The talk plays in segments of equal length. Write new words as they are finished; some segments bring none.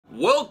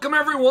Welcome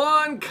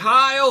everyone,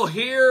 Kyle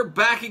here,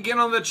 back again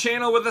on the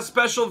channel with a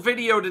special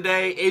video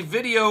today. A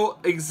video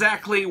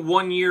exactly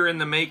 1 year in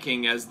the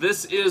making, as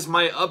this is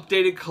my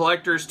updated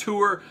collector's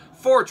tour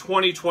for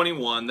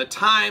 2021. The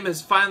time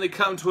has finally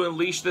come to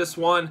unleash this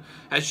one.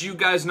 As you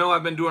guys know,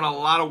 I've been doing a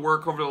lot of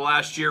work over the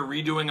last year,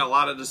 redoing a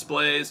lot of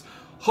displays.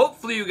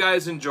 Hopefully you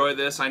guys enjoy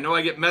this. I know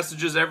I get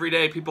messages every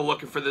day, people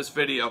looking for this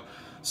video.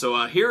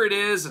 So here it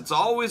is. It's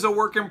always a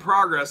work in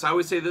progress. I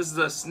always say this is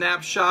a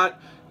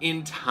snapshot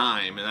in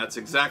time, and that's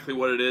exactly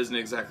what it is and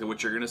exactly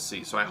what you're gonna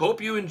see. So I hope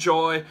you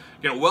enjoy. I'm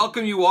gonna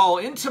welcome you all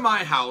into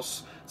my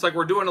house. It's like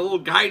we're doing a little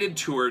guided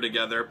tour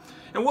together,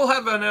 and we'll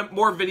have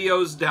more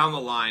videos down the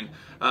line.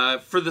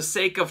 For the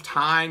sake of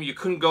time, you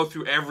couldn't go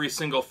through every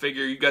single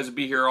figure. You guys would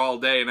be here all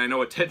day, and I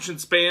know attention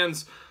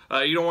spans,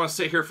 you don't want to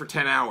sit here for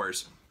 10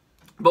 hours.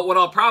 But what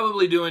I'll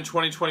probably do in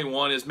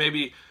 2021 is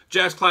maybe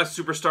Jazz Class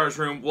Superstars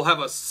room. We'll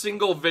have a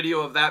single video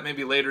of that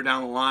maybe later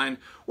down the line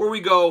where we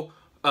go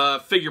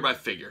figure by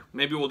figure.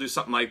 Maybe we'll do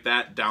something like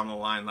that down the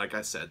line, like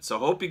I said. So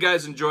hope you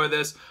guys enjoy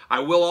this. I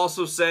will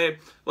also say,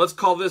 let's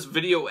call this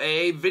video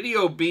A.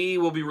 Video B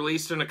will be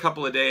released in a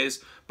couple of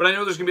days, but I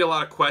know there's gonna be a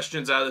lot of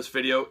questions out of this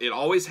video. It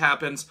always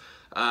happens.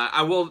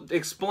 I will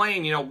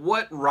explain,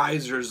 what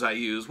risers I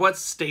use, what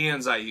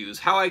stands I use,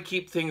 how I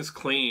keep things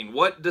clean,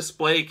 what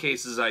display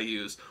cases I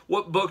use,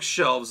 what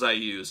bookshelves I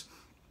use.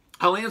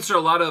 I'll answer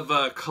a lot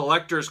of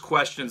collectors'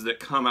 questions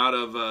that come out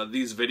of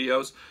these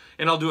videos,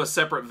 and I'll do a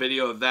separate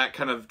video of that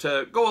kind of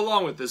to go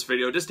along with this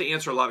video, just to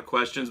answer a lot of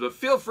questions. But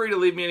feel free to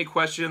leave me any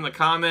question in the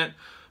comment.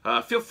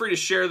 Feel free to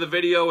share the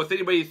video with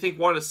anybody you think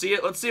want to see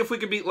it. Let's see if we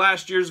can beat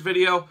last year's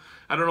video.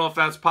 I don't know if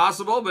that's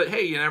possible, but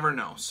hey, you never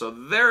know. So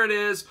there it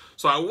is.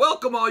 So I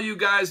welcome all you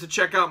guys to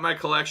check out my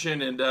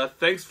collection, and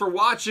thanks for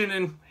watching,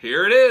 and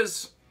here it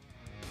is.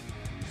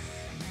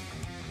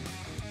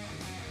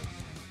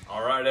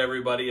 All right,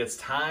 everybody, it's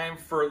time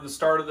for the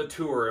start of the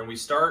tour, and we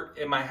start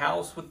in my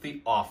house with the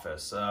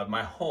office,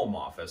 my home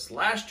office.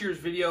 Last year's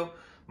video,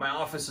 my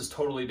office is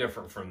totally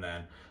different from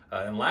then.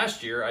 And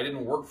last year, I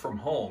didn't work from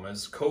home,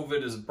 as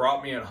COVID has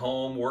brought me at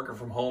home, working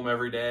from home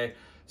every day.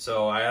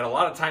 So I had a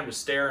lot of time to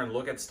stare and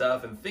look at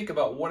stuff and think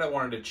about what I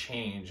wanted to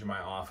change in my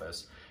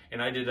office.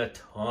 And I did a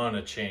ton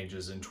of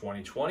changes in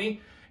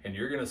 2020, and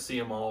you're gonna see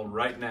them all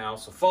right now.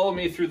 So follow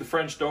me through the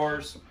French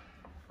doors,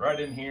 right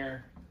in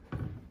here.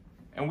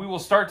 And we will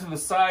start to the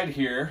side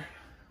here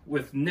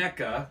with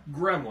NECA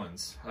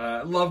Gremlins.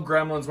 I love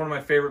Gremlins, one of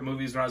my favorite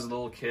movies when I was a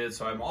little kid,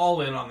 so I'm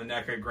all in on the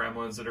NECA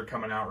Gremlins that are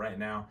coming out right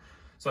now.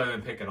 So I've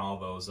been picking all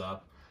those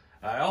up.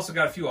 I also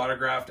got a few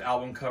autographed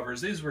album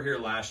covers. These were here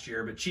last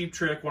year, but Cheap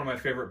Trick, one of my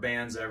favorite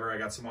bands ever. I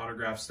got some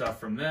autographed stuff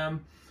from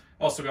them.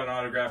 Also got an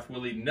autographed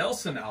Willie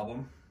Nelson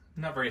album.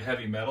 Not very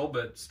heavy metal,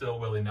 but still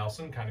Willie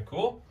Nelson, kind of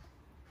cool.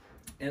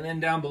 And then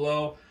down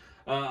below,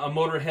 a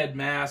Motorhead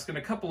mask and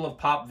a couple of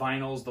pop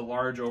vinyls, the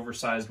large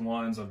oversized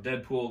ones of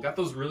Deadpool. Got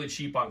those really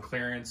cheap on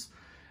clearance.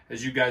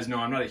 As you guys know,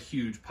 I'm not a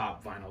huge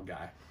pop vinyl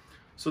guy.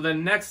 So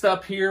then next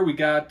up here, we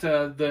got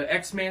the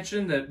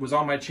X-Mansion that was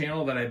on my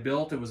channel that I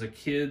built. It was a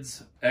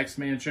kid's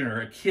X-Mansion,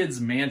 or a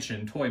kid's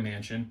mansion, toy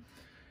mansion.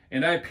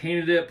 And I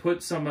painted it,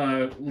 put some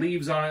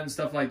leaves on it and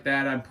stuff like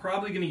that. I'm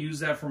probably going to use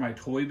that for my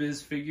Toy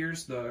Biz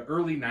figures, the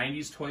early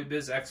 90s Toy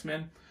Biz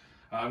X-Men.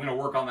 I'm going to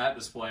work on that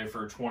display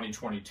for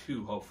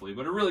 2022, hopefully.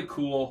 But a really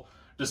cool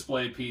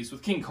display piece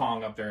with King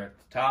Kong up there at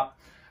the top.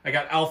 I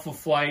got Alpha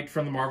Flight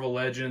from the Marvel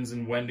Legends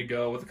and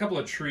Wendigo with a couple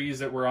of trees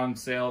that were on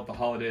sale at the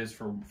holidays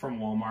from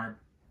Walmart.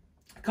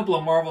 A couple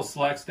of Marvel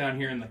Selects down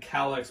here in the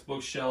Calyx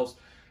bookshelves.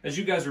 As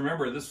you guys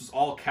remember, this was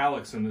all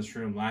Calyx in this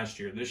room last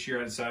year. This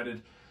year I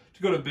decided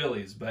to go to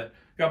Billy's, but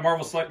got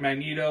Marvel Select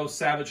Magneto,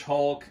 Savage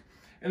Hulk,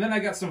 and then I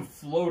got some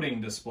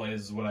floating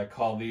displays is what I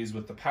call these,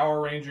 with the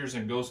Power Rangers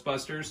and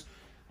Ghostbusters.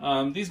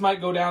 These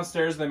might go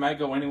downstairs, they might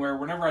go anywhere.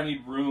 Whenever I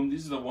need room,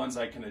 these are the ones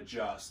I can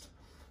adjust.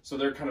 So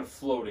they're kind of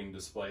floating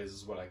displays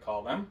is what I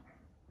call them.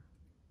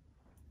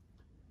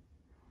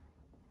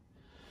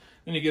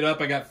 Then you get up,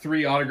 I got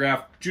 3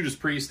 autographed Judas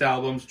Priest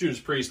albums. Judas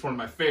Priest, one of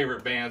my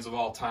favorite bands of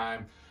all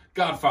time.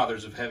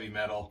 Godfathers of heavy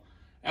metal.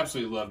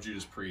 Absolutely love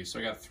Judas Priest. So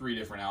I got 3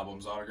 different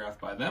albums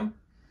autographed by them.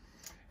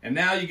 And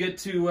now you get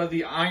to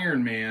the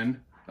Iron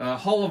Man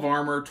Hall of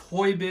Armor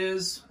Toy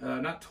Biz,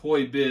 not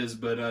Toy Biz,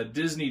 but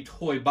Disney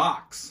Toy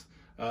Box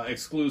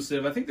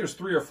exclusive. I think there's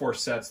 3 or 4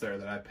 sets there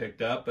that I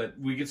picked up, but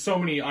we get so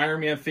many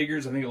Iron Man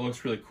figures, I think it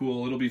looks really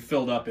cool. It'll be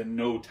filled up in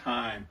no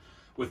time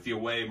with the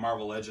way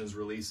Marvel Legends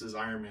releases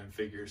Iron Man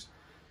figures.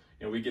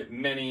 We get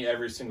many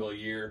every single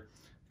year.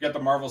 We got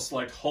the Marvel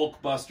Select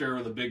Hulkbuster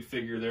with a big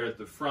figure there at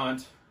the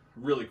front.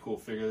 Really cool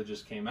figure that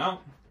just came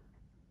out.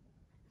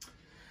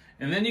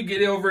 And then you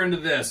get over into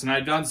this, and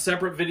I've done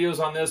separate videos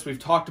on this. We've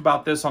talked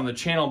about this on the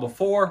channel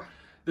before.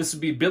 This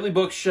would be Billy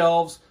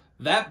Bookshelves.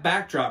 That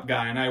backdrop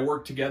guy and I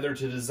worked together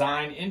to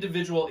design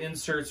individual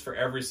inserts for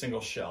every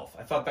single shelf.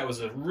 I thought that was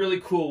a really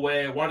cool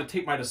way. I wanted to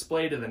take my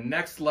display to the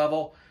next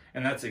level,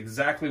 and that's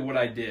exactly what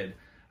I did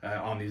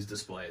on these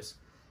displays.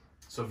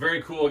 So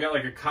very cool. Got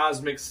like a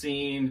cosmic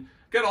scene,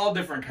 got all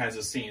different kinds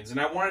of scenes,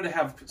 and I wanted to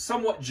have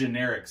somewhat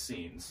generic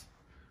scenes.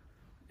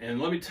 And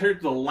let me turn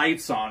the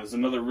lights on is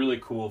another really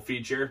cool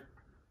feature.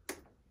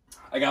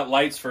 I got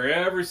lights for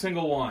every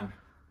single one.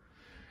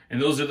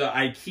 And those are the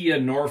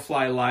IKEA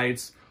Norfly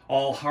lights,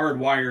 all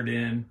hardwired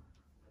in.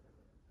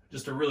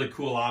 Just a really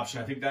cool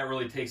option. I think that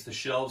really takes the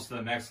shelves to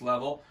the next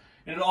level.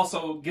 And it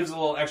also gives a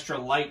little extra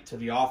light to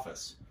the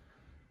office.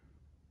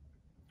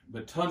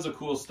 But tons of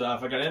cool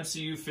stuff. I got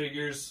MCU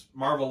figures,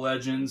 Marvel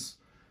Legends,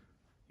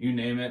 you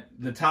name it.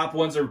 The top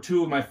ones are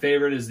two of my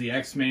favorite is the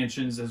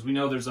X-Mansions. As we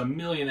know, there's a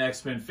million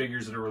X-Men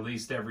figures that are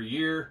released every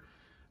year.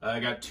 I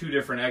got two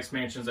different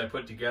X-Mansions I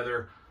put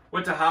together.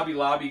 Went to Hobby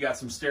Lobby, got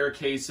some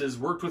staircases,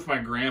 worked with my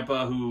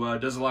grandpa who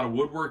does a lot of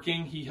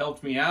woodworking. He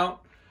helped me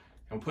out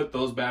and put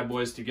those bad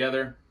boys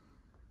together.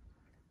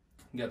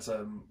 You got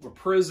a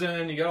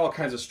prison, you got all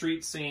kinds of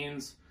street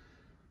scenes.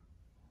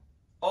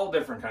 All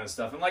different kind of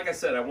stuff. And like I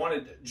said, I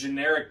wanted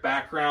generic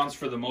backgrounds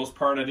for the most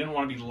part. I didn't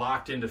want to be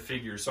locked into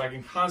figures, so I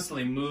can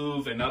constantly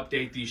move and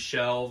update these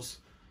shelves.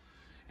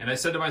 And I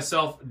said to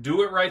myself,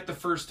 do it right the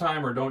first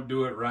time or don't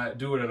do it right,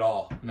 do it at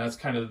all. And that's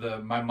kind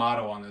of my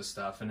motto on this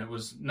stuff. And it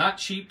was not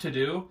cheap to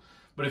do,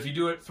 but if you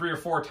do it 3 or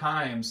 4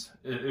 times,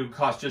 it would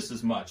cost just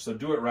as much. So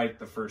do it right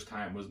the first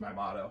time was my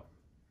motto.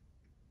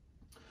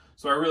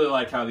 So I really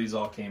like how these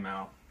all came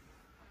out.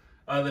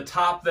 The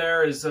top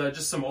there is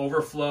just some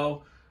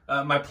overflow.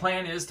 My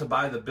plan is to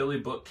buy the Billy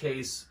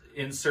bookcase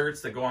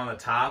inserts that go on the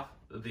top,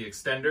 the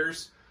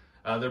extenders.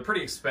 They're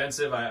pretty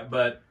expensive,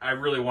 but I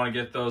really want to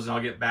get those, and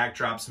I'll get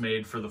backdrops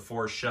made for the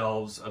 4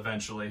 shelves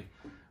eventually.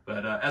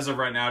 But as of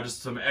right now,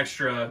 just some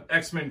extra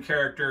X-Men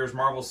characters,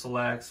 Marvel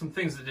Select, some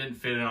things that didn't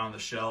fit in on the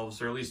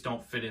shelves, or at least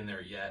don't fit in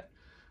there yet.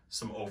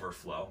 Some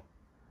overflow.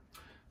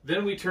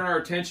 Then we turn our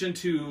attention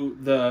to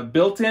the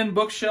built-in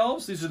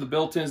bookshelves. These are the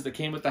built-ins that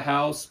came with the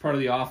house, part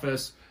of the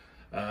office.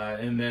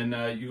 And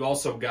then you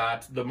also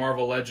got the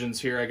Marvel Legends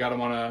here. I got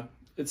them on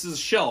it's a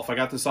shelf. I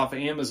got this off of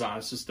Amazon.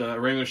 It's just a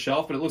regular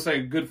shelf, but it looks like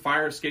a good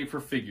fire escape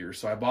for figures.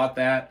 So I bought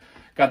that.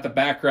 Got the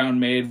background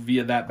made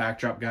via that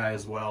backdrop guy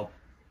as well.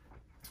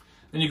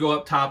 Then you go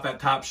up top, that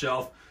top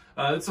shelf.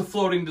 It's a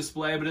floating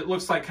display, but it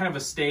looks like kind of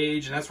a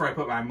stage, and that's where I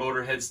put my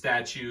Motorhead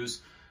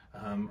statues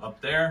up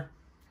there.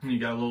 And you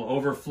got a little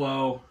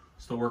overflow.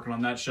 Still working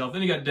on that shelf.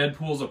 Then you got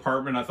Deadpool's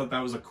apartment. I thought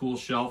that was a cool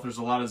shelf. There's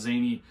a lot of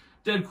zany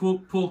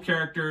Deadpool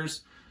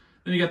characters.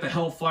 Then you got the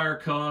Hellfire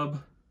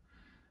Cub,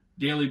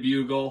 Daily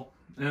Bugle,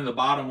 and then the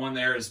bottom one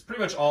there is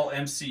pretty much all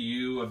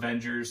MCU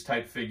Avengers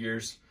type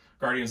figures,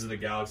 Guardians of the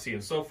Galaxy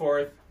and so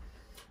forth.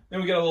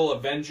 Then we got a little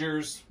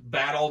Avengers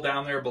battle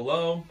down there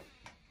below.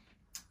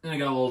 Then I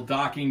got a little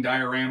docking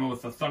diorama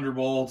with the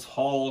Thunderbolts,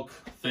 Hulk,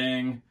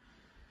 Thing.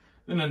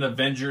 Then an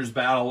Avengers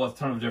battle with a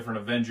ton of different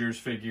Avengers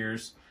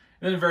figures.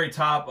 And then the very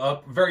top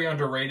up, very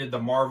underrated, the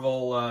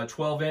Marvel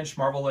 12-inch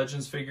Marvel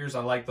Legends figures.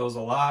 I like those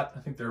a lot. I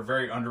think they're a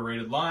very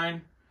underrated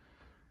line.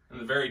 And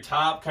the very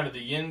top, kind of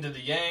the yin to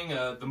the yang,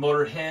 the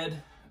Motorhead,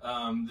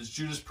 this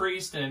Judas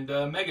Priest, and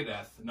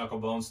Megadeth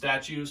Knucklebone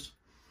statues.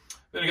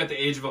 Then I got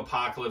the Age of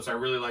Apocalypse. I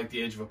really like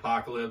the Age of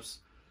Apocalypse.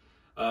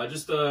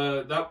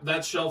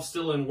 That shelf's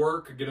still in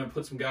work. I'm going to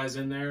put some guys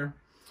in there.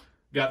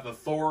 Got the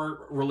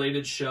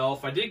Thor-related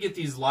shelf. I did get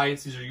these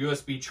lights. These are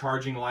USB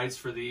charging lights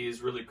for these.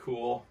 Really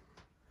cool.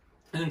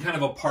 And then kind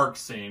of a park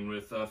scene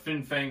with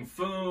Fin Fang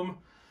Foom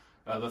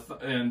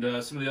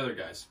and some of the other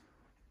guys.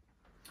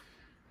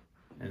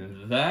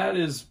 And that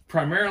is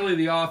primarily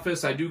the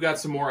office. I do got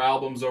some more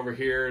albums over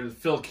here.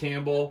 Phil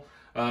Campbell,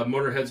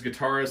 Motorhead's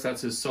guitarist.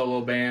 That's his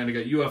solo band. I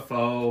got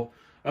UFO,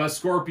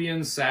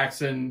 Scorpions,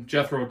 Saxon,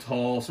 Jethro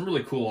Tull. Some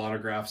really cool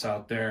autographs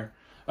out there.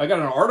 I got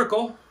an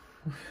article.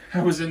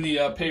 I was in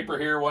the paper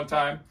here one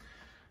time.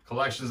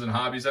 Collections and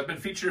Hobbies. I've been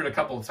featured a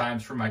couple of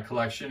times for my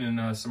collection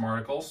in some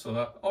articles, so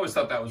I always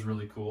thought that was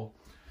really cool.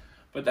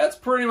 But that's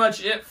pretty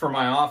much it for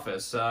my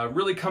office.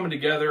 Really coming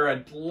together.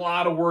 A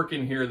lot of work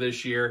in here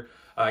this year.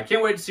 I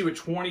can't wait to see what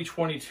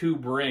 2022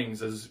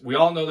 brings. As we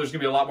all know, there's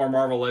going to be a lot more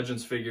Marvel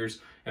Legends figures,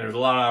 and there's a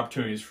lot of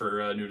opportunities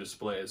for new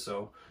displays.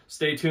 So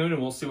stay tuned,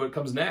 and we'll see what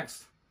comes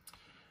next.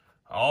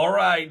 All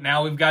right,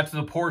 now we've got to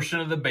the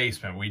portion of the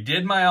basement. We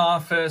did my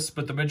office,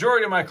 but the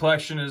majority of my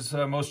collection, as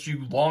most of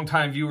you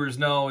longtime viewers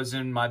know, is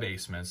in my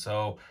basement.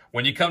 So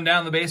when you come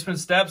down the basement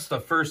steps, the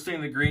first thing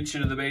that greets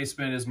you to the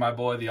basement is my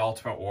boy, the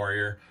Ultimate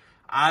Warrior.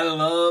 I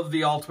love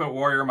the Ultimate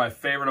Warrior, my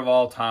favorite of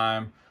all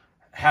time.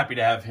 Happy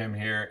to have him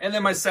here. And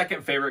then my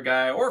second favorite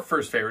guy, or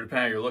first favorite,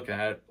 depending on how you're looking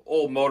at it,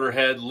 old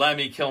Motorhead,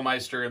 Lemmy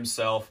Kilmister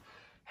himself.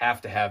 Have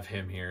to have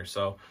him here.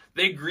 So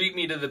they greet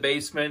me to the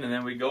basement, and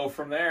then we go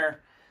from there.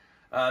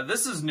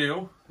 This is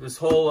new, this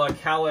whole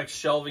Calex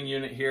shelving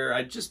unit here.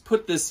 I just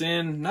put this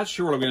in, not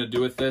sure what I'm going to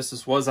do with this.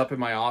 This was up in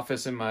my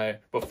office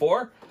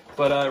before,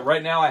 but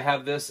right now I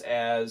have this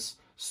as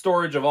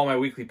storage of all my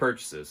weekly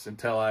purchases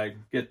until I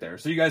get there.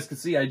 So you guys can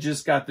see I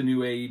just got the new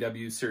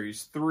AEW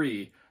Series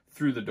 3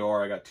 through the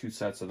door. I got 2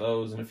 sets of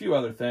those and a few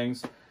other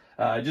things.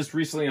 I just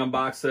recently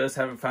unboxed this,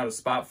 haven't found a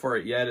spot for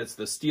it yet. It's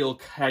the Steel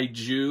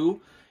Kaiju.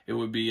 It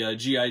would be a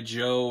G.I.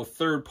 Joe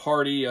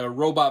third-party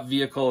robot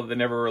vehicle that they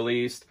never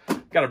released.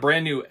 Got a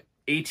brand new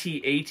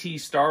AT-AT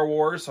Star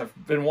Wars. I've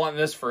been wanting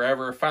this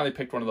forever. Finally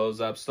picked one of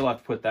those up. Still have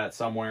to put that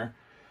somewhere.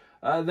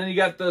 Then you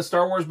got the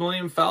Star Wars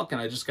Millennium Falcon.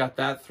 I just got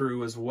that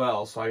through as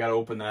well, so I got to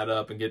open that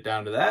up and get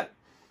down to that.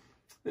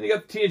 Then you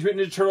got the Teenage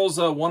Mutant Ninja Turtles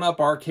 1-Up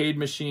arcade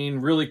machine.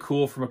 Really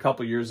cool from a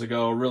couple years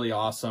ago. Really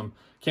awesome.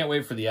 Can't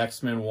wait for the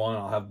X-Men one.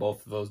 I'll have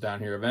both of those down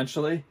here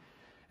eventually.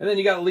 And then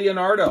you got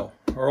Leonardo,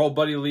 our old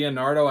buddy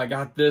Leonardo. I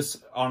got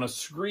this on a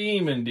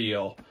screaming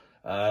deal.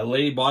 A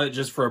lady bought it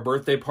just for a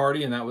birthday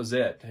party, and that was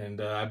it. And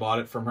I bought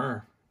it from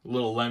her.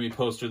 Little Lemmy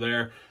poster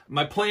there.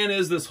 My plan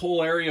is this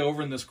whole area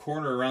over in this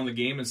corner around the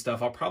game and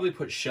stuff, I'll probably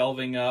put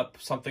shelving up,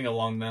 something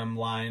along them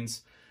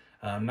lines.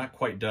 I'm not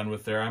quite done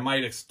with there. I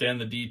might extend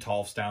the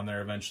D-Tolfs down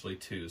there eventually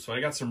too. So I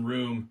got some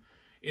room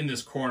in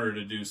this corner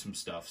to do some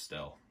stuff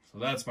still. So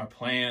that's my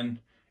plan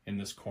in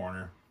this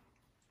corner.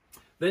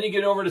 Then you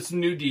get over to some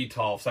new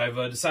D-Tolfs. I've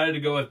decided to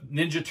go with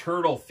Ninja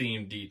Turtle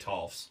themed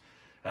D-Tolfs.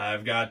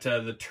 I've got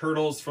the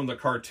Turtles from the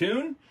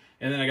cartoon,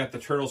 and then I got the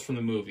Turtles from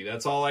the movie.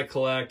 That's all I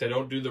collect. I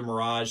don't do the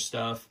Mirage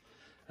stuff.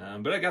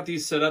 But I got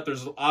these set up.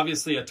 There's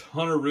obviously a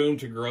ton of room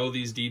to grow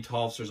these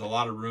D-Tolfs. There's a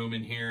lot of room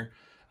in here.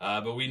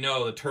 But we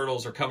know the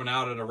Turtles are coming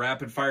out at a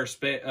rapid-fire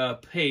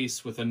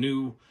pace with a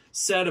new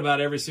set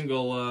about every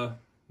single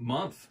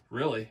month,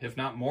 really, if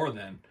not more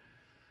than.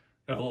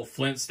 Got a little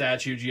Flint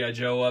statue, G.I.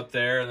 Joe up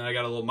there. And then I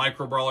got a little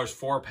Micro Brawlers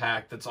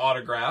 4-pack that's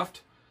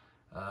autographed.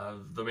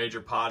 The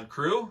Major Pod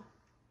crew.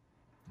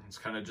 It's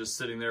kind of just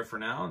sitting there for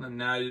now. And then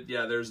now,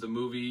 yeah, there's the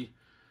movie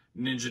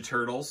Ninja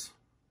Turtles.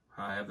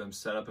 I have them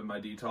set up in my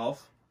D-Tolf.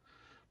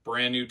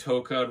 Brand new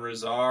Toka and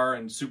Rizar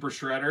and Super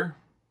Shredder.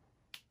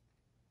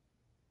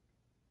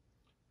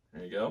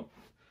 There you go.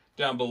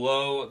 Down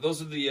below,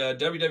 those are the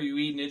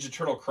WWE Ninja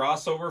Turtle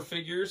crossover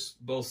figures.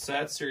 Both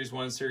sets, Series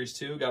 1 and Series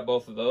 2. Got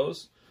both of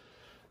those.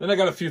 Then I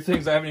got a few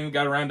things I haven't even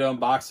got around to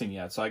unboxing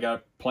yet. So I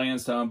got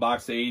plans to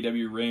unbox the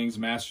AEW rings,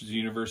 Masters of the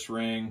Universe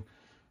ring,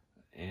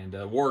 and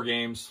War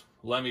Games.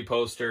 Lemmy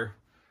poster.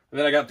 And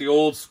then I got the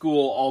old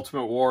school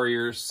Ultimate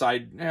Warrior it's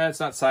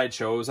not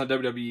Sideshow, it was on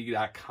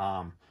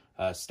WWE.com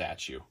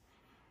statue.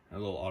 A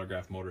little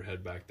autographed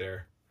Motorhead back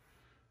there.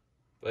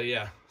 But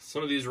yeah,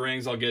 some of these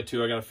rings I'll get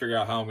to. I got to figure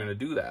out how I'm going to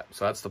do that.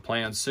 So that's the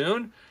plan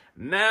soon.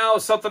 Now,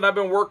 something I've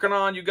been working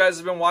on. You guys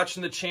have been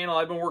watching the channel.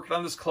 I've been working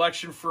on this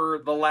collection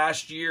for the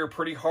last year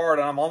pretty hard,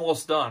 and I'm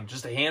almost done.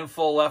 Just a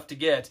handful left to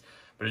get.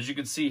 But as you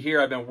can see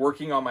here, I've been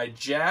working on my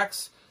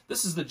Jakks.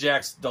 This is the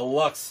Jakks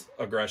Deluxe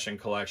Aggression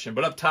Collection.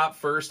 But up top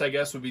first, I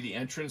guess, would be the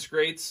entrance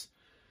grates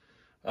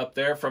up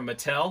there from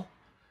Mattel.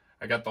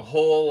 I got the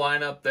whole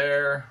line up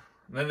there.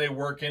 And then they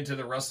work into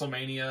the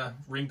WrestleMania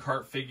ring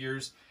cart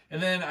figures.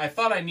 And then I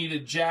thought I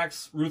needed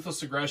Jakks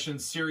Ruthless Aggression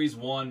Series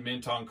 1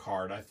 mint on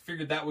card. I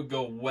figured that would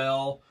go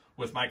well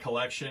with my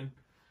collection.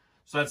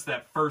 So that's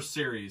that first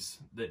series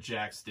that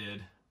Jakks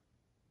did.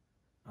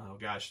 Oh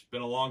gosh, it's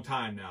been a long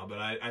time now, but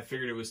I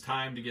figured it was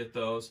time to get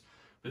those.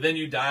 But then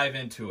you dive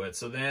into it.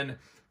 So then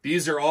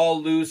these are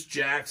all loose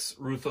Jakks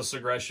Ruthless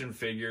Aggression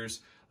figures.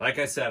 Like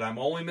I said, I'm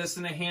only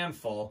missing a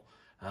handful.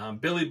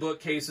 Billy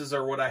bookcases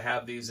are what I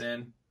have these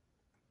in.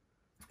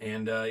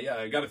 And yeah,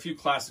 I got a few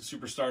Classic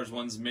Superstars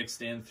ones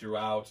mixed in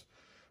throughout.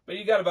 But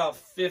you got about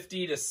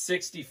 50 to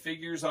 60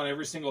 figures on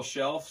every single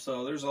shelf.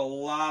 So there's a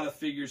lot of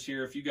figures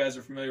here. If you guys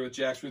are familiar with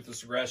Jakks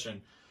Ruthless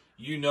Aggression,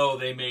 you know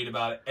they made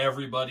about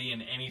everybody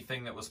and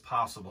anything that was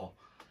possible.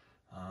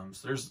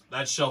 So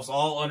that shelf's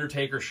all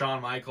Undertaker,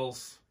 Shawn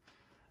Michaels.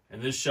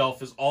 And this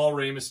shelf is all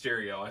Rey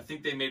Mysterio. I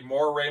think they made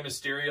more Rey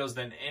Mysterios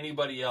than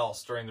anybody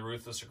else during the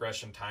Ruthless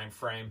Aggression time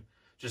frame.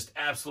 Just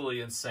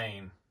absolutely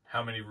insane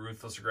how many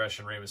Ruthless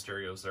Aggression Rey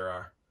Mysterios there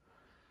are.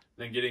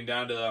 Then getting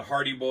down to the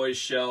Hardy Boys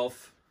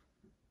shelf.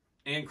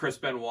 And Chris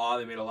Benoit.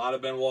 They made a lot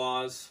of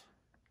Benoits.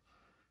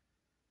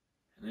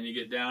 And then you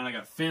get down, I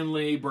got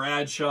Finlay,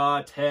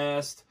 Bradshaw,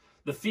 Test.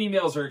 The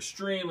females are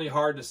extremely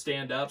hard to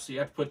stand up, so you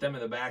have to put them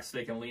in the back so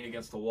they can lean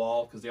against the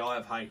wall because they all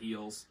have high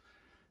heels.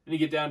 Then you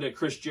get down to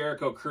Chris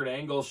Jericho, Kurt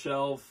Angle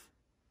shelf.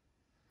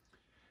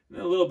 And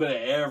then a little bit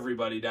of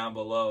everybody down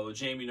below.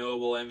 Jamie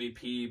Noble,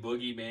 MVP,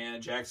 Boogeyman,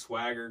 Jack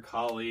Swagger,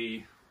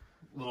 Khali.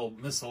 Little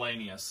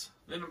miscellaneous.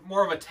 Then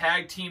more of a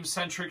tag team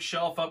centric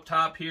shelf up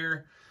top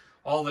here.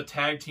 All the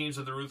tag teams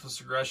of the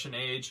Ruthless Aggression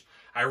age.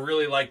 I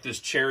really like this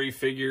Cherry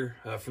figure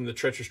from the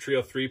Treacherous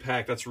Trio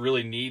 3-pack. That's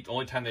really neat. The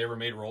only time they ever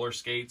made roller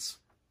skates.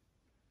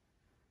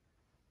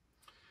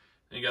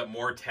 And you got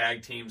more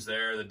tag teams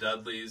there. The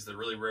Dudleys, the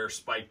really rare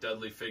Spike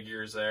Dudley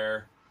figures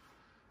there.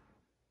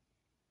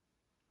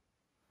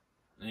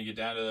 And you get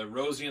down to the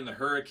Rosie and the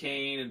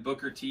Hurricane and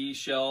Booker T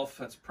shelf.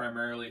 That's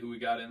primarily who we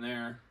got in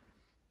there.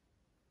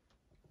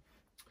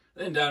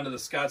 Then down to the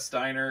Scott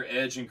Steiner,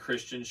 Edge, and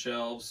Christian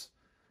shelves.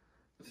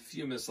 With a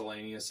few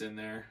miscellaneous in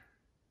there.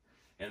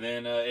 And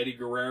then Eddie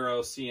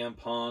Guerrero, CM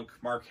Punk,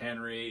 Mark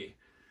Henry,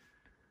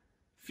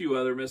 a few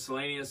other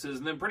miscellaneouses.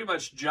 And then pretty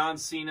much John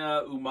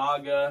Cena,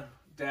 Umaga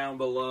down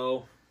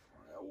below.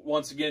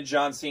 Once again,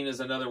 John Cena is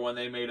another one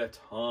they made a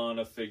ton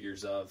of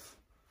figures of.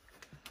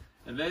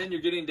 And then you're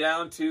getting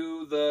down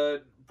to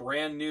the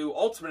brand new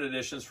Ultimate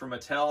Editions from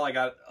Mattel. I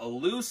got a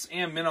loose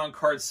and mint on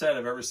card set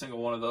of every single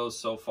one of those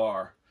so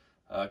far.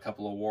 A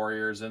couple of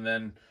Warriors, and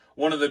then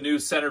one of the new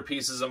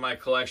centerpieces of my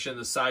collection,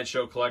 the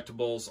Sideshow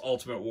Collectibles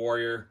Ultimate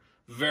Warrior.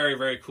 Very,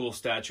 very cool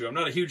statue. I'm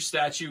not a huge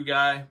statue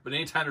guy, but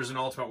anytime there's an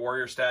Ultimate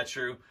Warrior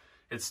statue,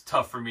 it's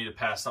tough for me to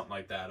pass something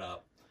like that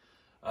up.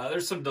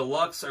 There's some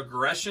deluxe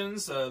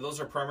aggressions.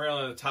 Those are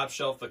primarily on the top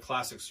shelf, the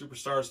classic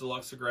Superstars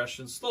deluxe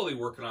aggressions. Slowly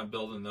working on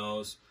building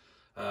those.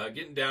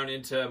 Getting down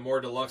into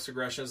more deluxe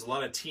aggressions. A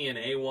lot of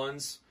TNA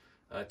ones.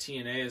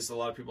 TNA, as a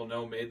lot of people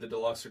know, made the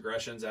deluxe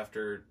aggressions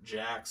after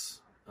Jax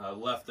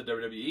left the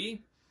WWE.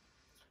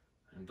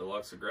 And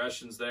deluxe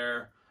aggressions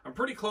there. I'm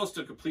pretty close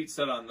to a complete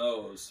set on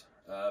those.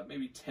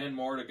 Maybe 10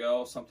 more to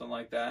go, something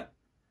like that.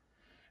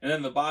 And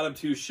then the bottom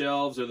two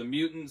shelves are the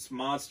Mutants,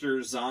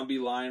 Monsters, Zombie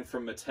line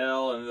from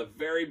Mattel. And the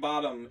very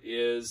bottom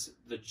is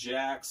the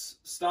Jax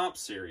Stomp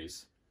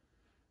series.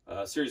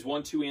 Series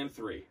 1, 2, and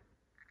 3.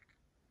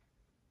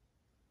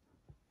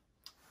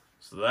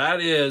 So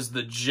that is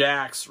the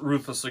Jax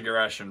Ruthless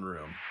Aggression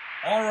room.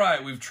 All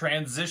right, we've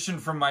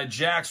transitioned from my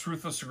Jax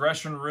Ruthless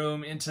Aggression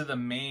room into the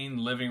main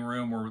living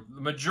room where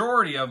the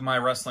majority of my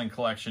wrestling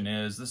collection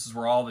is. This is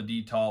where all the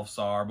Detolfs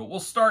are. But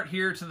we'll start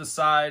here to the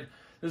side.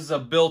 This is a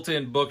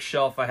built-in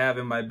bookshelf I have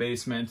in my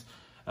basement.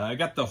 I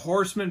got the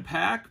Horseman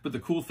pack, but the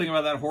cool thing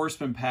about that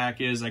Horseman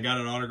pack is I got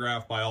it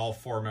autographed by all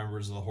 4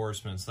 members of the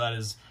Horsemen. So that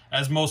is,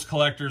 as most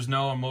collectors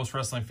know and most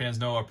wrestling fans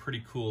know, a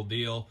pretty cool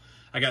deal.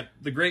 I got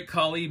the Great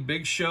Khali,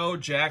 Big Show,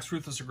 Jax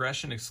Ruthless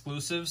Aggression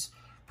exclusives.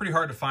 Pretty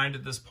hard to find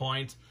at this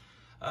point.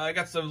 I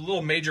got the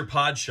little major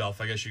pod shelf,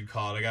 I guess you'd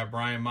call it. I got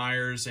Brian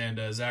Myers and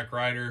Zack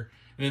Ryder.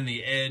 And then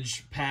the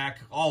Edge pack,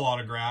 all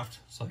autographed.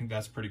 So I think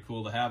that's pretty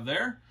cool to have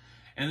there.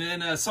 And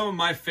then some of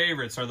my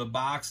favorites are the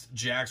boxed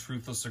Jax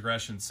Ruthless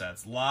Aggression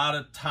sets. A lot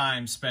of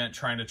time spent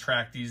trying to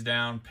track these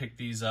down, pick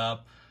these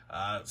up.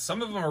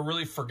 Some of them are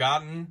really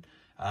forgotten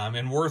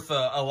and worth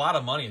a lot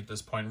of money at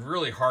this point.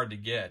 Really hard to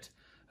get.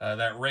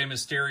 That Rey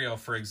Mysterio,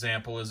 for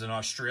example, is an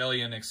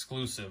Australian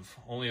exclusive,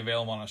 only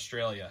available in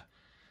Australia.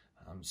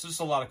 So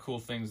just a lot of cool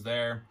things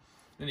there.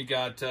 Then you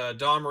got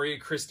Dawn Marie,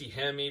 Christy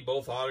Hemme,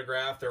 both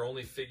autographed. They're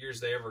only figures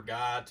they ever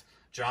got.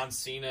 John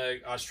Cena,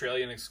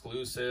 Australian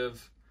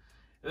exclusive.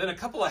 And then a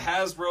couple of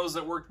Hasbros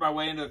that worked my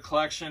way into the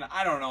collection.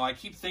 I don't know. I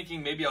keep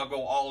thinking maybe I'll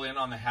go all in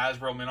on the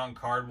Hasbro mint on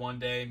card one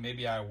day.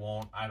 Maybe I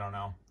won't. I don't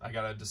know. I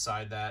got to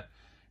decide that.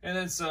 And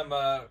then some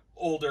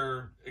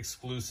older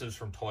exclusives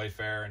from Toy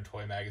Fair and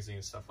Toy Magazine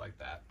and stuff like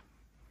that.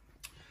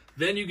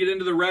 Then you get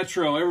into the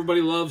retro. Everybody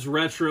loves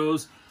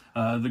retros.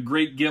 The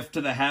great gift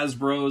to the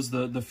Hasbros,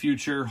 the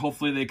future.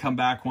 Hopefully they come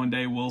back one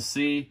day. We'll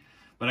see.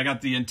 But I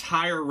got the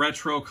entire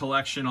retro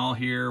collection all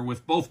here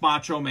with both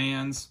Macho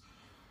Mans.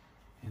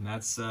 And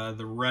that's the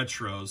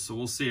retros. So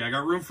we'll see. I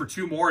got room for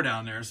 2 more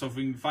down there. So if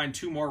we can find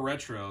 2 more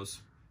retros,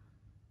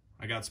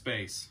 I got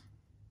space.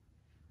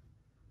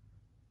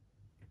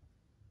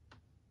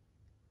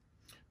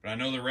 But I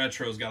know the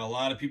retros got a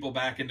lot of people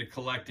back into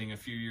collecting a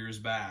few years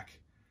back.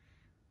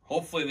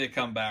 Hopefully they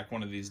come back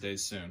one of these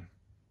days soon.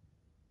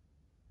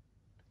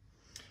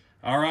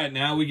 All right,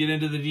 now we get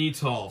into the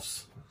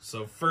Detolfs.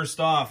 So first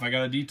off, I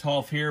got a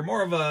Detolf here.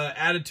 More of a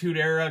Attitude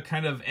Era,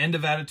 kind of end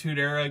of Attitude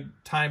Era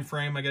time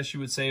frame, I guess you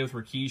would say, with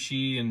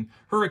Rikishi and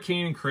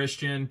Hurricane and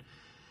Christian.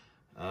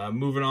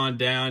 Moving on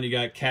down, you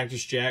got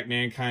Cactus Jack,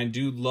 Mankind,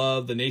 Dude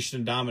Love, the Nation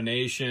of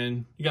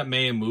Domination. You got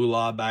May and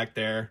Moolah back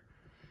there.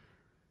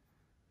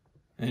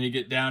 And you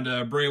get down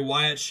to Bray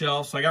Wyatt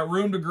shelf. So I got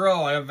room to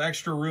grow. I have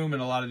extra room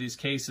in a lot of these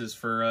cases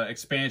for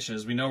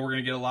expansions. We know we're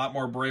going to get a lot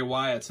more Bray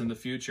Wyatts in the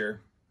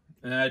future.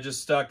 And I just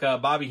stuck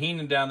Bobby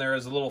Heenan down there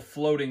as a little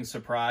floating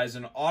surprise.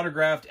 An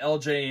autographed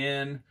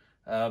LJN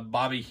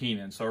Bobby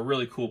Heenan. So a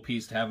really cool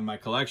piece to have in my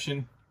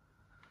collection.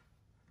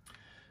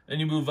 Then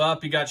you move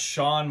up, you got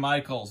Shawn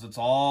Michaels. It's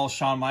all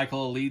Shawn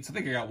Michaels Elites. I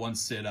think I got one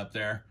Sid up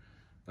there.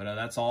 But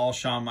that's all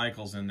Shawn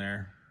Michaels in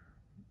there.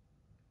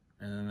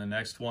 And then the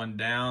next one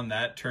down,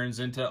 that turns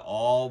into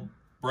all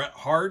Bret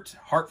Hart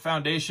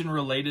Foundation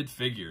related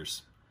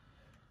figures.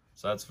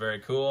 So that's very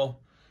cool.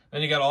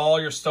 Then you got all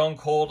your Stone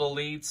Cold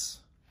Elites.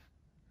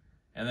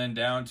 And then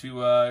down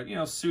to, you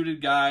know,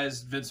 suited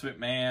guys, Vince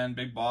McMahon,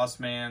 Big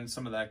Boss Man,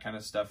 some of that kind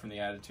of stuff from the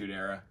Attitude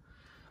Era.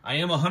 I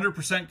am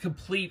 100%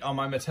 complete on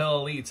my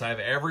Mattel Elites. I have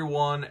every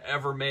one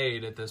ever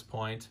made at this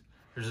point.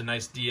 There's a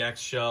nice DX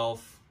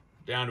shelf,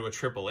 down to a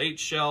Triple H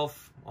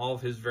shelf, all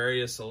of his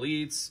various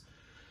Elites.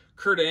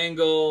 Kurt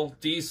Angle,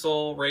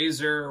 Diesel,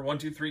 Razor,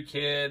 1-2-3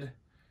 Kid.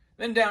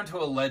 Then down to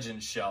a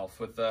Legends shelf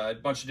with a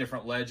bunch of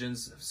different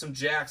Legends. Some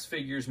Jax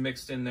figures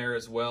mixed in there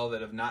as well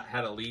that have not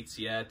had Elites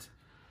yet.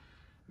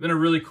 Then a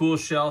really cool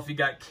shelf, you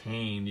got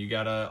Kane. You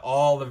got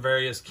all the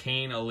various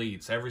Kane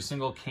Elites. Every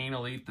single Kane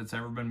Elite that's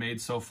ever been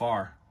made so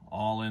far.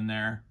 All in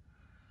there.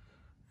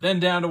 Then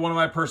down to one of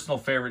my personal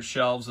favorite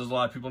shelves. As a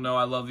lot of people know,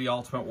 I love the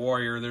Ultimate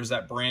Warrior. There's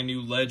that brand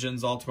new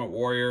Legends Ultimate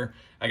Warrior.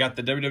 I got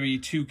the WWE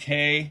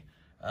 2K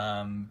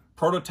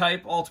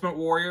prototype Ultimate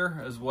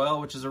Warrior as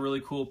well, which is a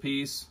really cool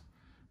piece.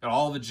 Got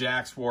all the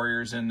Jax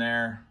Warriors in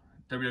there.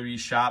 WWE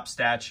Shop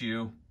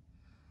statue.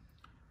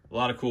 A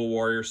lot of cool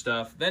Warrior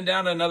stuff. Then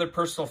down to another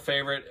personal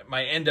favorite,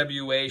 my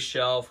NWA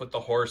shelf with the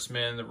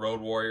Horsemen, the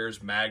Road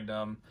Warriors,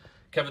 Magnum,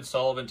 Kevin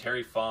Sullivan,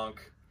 Terry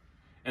Funk.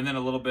 And then a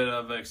little bit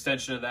of an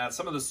extension of that.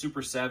 Some of the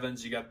Super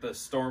 7s. You got the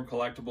Storm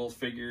Collectibles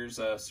figures,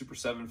 Super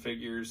 7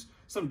 figures.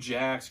 Some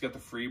Jacks. You got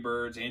the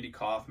Freebirds, Andy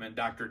Kaufman,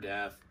 Dr.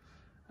 Death.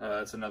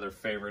 That's another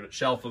favorite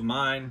shelf of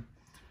mine.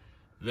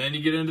 Then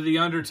you get into the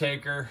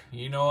Undertaker.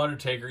 You know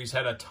Undertaker. He's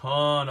had a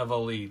ton of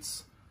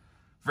elites.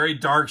 Very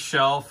dark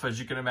shelf, as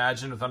you can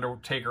imagine, with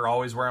Undertaker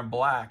always wearing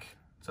black.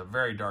 It's a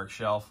very dark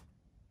shelf.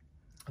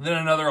 And then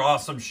another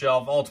awesome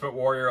shelf, Ultimate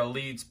Warrior,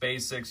 Elites,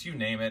 Basics, you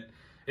name it.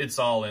 It's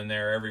all in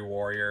there, every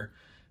Warrior.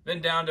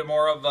 Then down to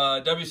more of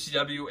a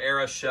WCW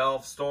era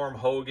shelf, Storm,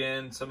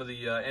 Hogan, some of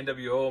the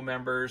NWO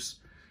members.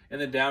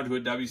 And then down to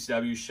a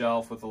WCW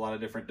shelf with a lot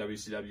of different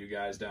WCW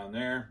guys down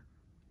there.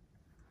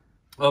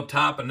 Up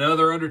top,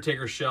 another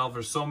Undertaker shelf.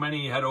 There's so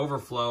many, you had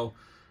overflow.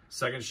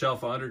 Second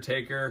shelf of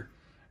Undertaker.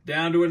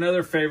 Down to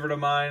another favorite of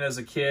mine as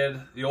a kid,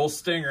 the old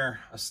Stinger,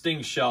 a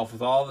Sting shelf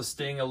with all the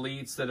Sting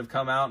elites that have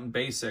come out and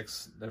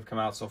basics that have come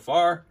out so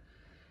far.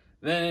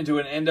 Then into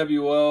an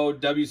NWO,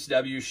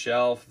 WCW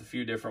shelf, with a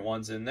few different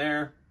ones in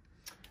there.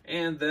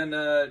 And then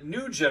a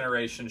new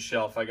generation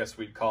shelf, I guess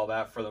we'd call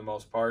that for the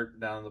most part,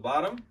 down at the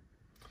bottom.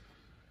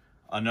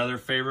 Another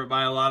favorite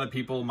by a lot of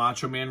people,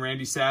 Macho Man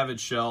Randy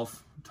Savage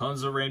shelf.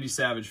 Tons of Randy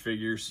Savage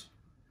figures.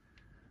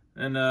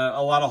 And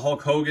a lot of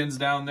Hulk Hogan's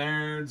down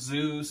there,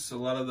 Zeus, a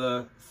lot of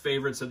the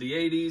favorites of the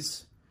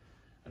 80s.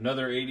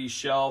 Another 80s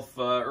shelf,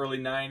 early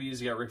 90s.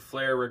 You got Ric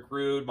Flair, Rick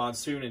Rude,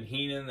 Monsoon and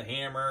Heenan, the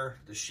Hammer,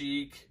 the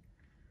Sheik.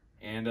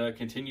 And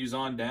continues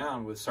on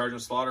down with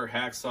Sergeant Slaughter,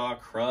 Hacksaw,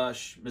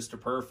 Crush, Mr.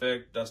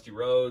 Perfect, Dusty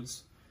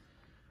Rhodes.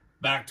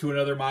 Back to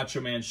another Macho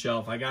Man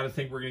shelf. I got to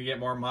think we're going to get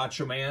more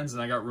Macho Mans,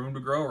 and I got room to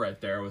grow right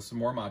there with some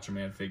more Macho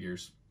Man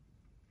figures.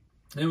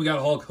 Then we got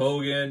Hulk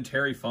Hogan,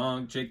 Terry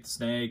Funk, Jake the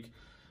Snake.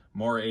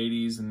 More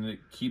 80s, and it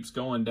keeps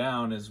going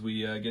down as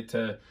we get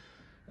to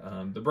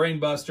the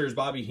Brainbusters,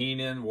 Bobby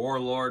Heenan,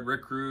 Warlord,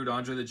 Rick Rude,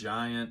 Andre the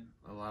Giant,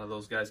 a lot of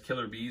those guys,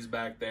 Killer Bees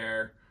back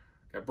there.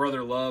 Got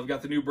Brother Love,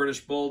 got the new British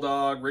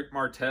Bulldog, Rick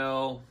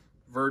Martel,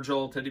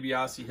 Virgil, Teddy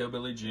DiBiase,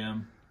 Hillbilly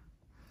Jim.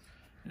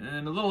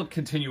 And a little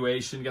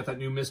continuation, got that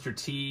new Mr.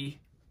 T,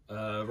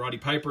 Roddy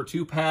Piper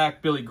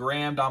 2-pack, Billy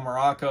Graham, Don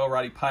Morocco,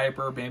 Roddy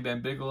Piper, Bam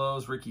Bam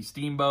Bigelow's, Ricky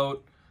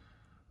Steamboat.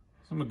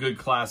 Some good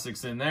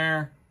classics in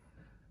there.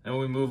 And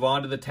we move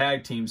on to the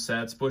tag team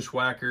sets,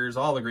 Bushwhackers,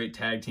 all the great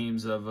tag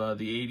teams of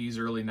the 80s,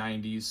 early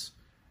 90s.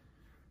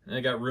 And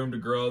I got room to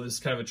grow. This is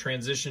kind of a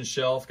transition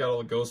shelf. Got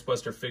all the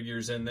Ghostbuster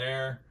figures in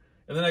there.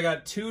 And then I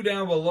got two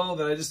down below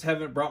that I just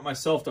haven't brought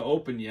myself to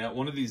open yet.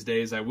 One of these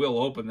days I will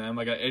open them.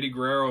 I got Eddie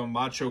Guerrero and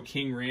Macho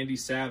King Randy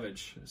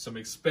Savage. Some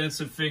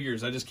expensive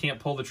figures. I just can't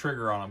pull the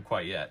trigger on them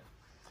quite yet.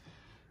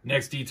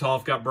 Next detail,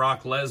 I've got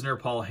Brock Lesnar,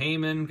 Paul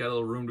Heyman. Got a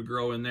little room to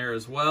grow in there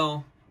as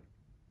well.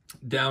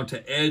 Down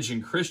to Edge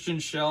and Christian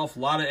shelf. A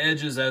lot of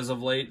Edges as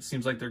of late.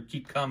 Seems like they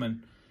keep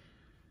coming.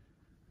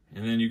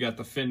 And then you got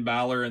the Finn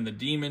Balor and the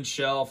Demon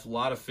shelf. A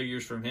lot of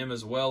figures from him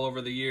as well over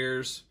the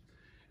years.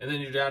 And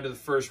then you're down to the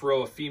first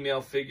row of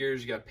female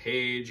figures. You got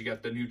Paige. You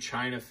got the new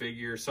China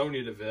figure.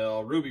 Sonya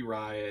Deville, Ruby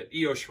Riott,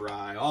 Io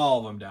Shirai. All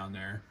of them down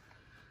there.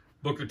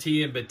 Booker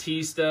T and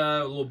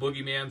Batista. A little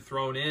Boogeyman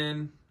thrown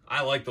in.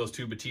 I like those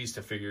two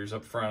Batista figures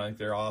up front. I think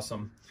they're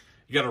awesome.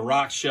 You got a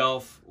Rock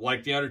shelf,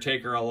 like The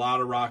Undertaker, a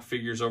lot of Rock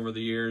figures over the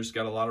years.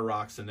 Got a lot of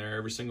Rocks in there,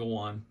 every single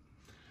one.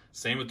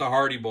 Same with the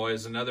Hardy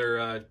Boys,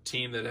 another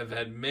team that have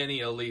had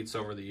many elites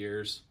over the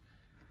years.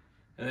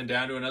 And then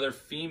down to another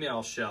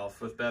female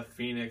shelf with Beth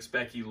Phoenix,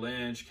 Becky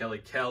Lynch, Kelly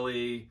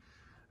Kelly,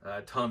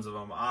 tons of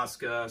them.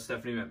 Asuka,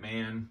 Stephanie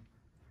McMahon.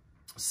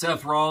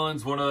 Seth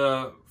Rollins, one of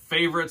the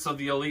favorites of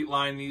the elite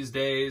line these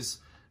days.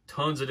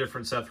 Tons of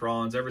different Seth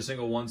Rollins, every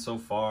single one so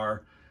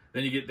far.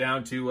 Then you get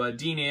down to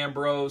Dean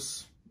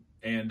Ambrose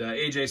and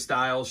AJ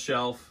Styles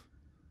shelf.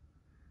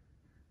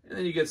 And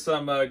then you get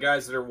some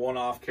guys that are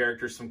one-off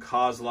characters, some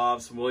Kozlov,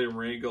 some William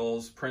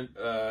Regals,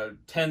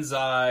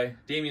 Tenzai,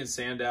 Damian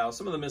Sandow,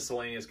 some of the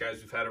miscellaneous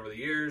guys we've had over the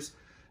years.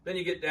 Then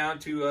you get down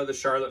to the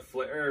Charlotte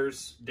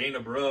Flairs,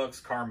 Dana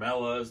Brooks,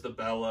 Carmellas, the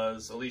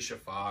Bellas, Alicia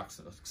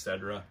Fox,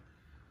 etc.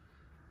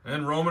 And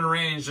then Roman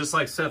Reigns, just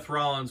like Seth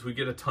Rollins, we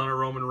get a ton of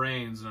Roman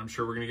Reigns, and I'm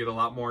sure we're going to get a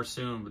lot more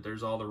soon, but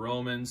there's all the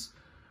Romans.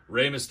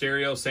 Rey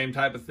Mysterio, same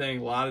type of thing.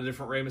 A lot of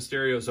different Rey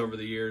Mysterios over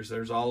the years.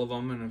 There's all of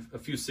them, and a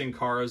few Sin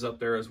Caras up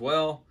there as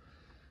well.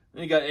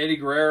 Then you got Eddie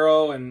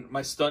Guerrero and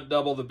my stunt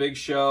double, The Big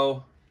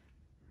Show,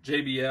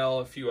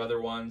 JBL, a few other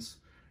ones.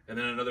 And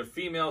then another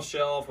female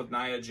shelf with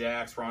Nia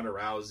Jax, Ronda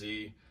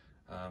Rousey,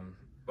 a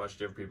bunch of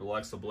different people,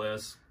 Alexa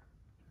Bliss.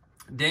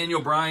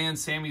 Daniel Bryan,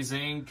 Sami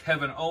Zayn,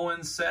 Kevin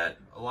Owens set.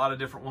 A lot of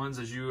different ones,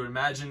 as you would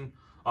imagine,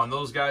 on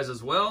those guys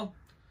as well.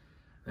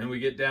 Then we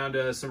get down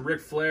to some Ric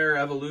Flair,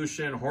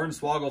 Evolution,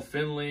 Hornswoggle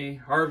Finley,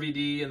 Harvey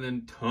D, and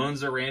then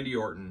tons of Randy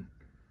Orton.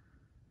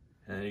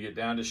 And then you get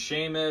down to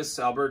Sheamus,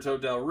 Alberto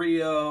Del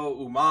Rio,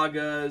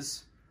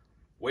 Umagas,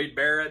 Wade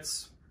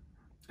Barrett's.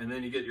 And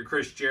then you get your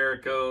Chris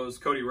Jericho's,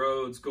 Cody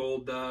Rhodes,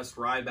 Goldust,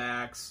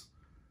 Rybacks.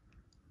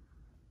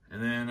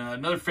 And then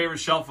another favorite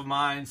shelf of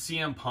mine,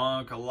 CM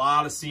Punk. A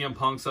lot of CM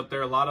Punks up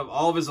there. A lot of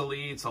all of his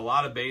elites, a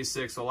lot of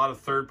basics, a lot of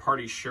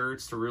third-party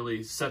shirts to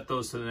really set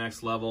those to the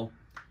next level.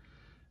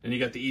 Then you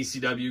got the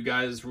ECW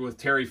guys with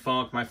Terry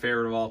Funk, my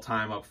favorite of all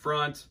time, up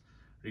front.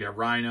 You got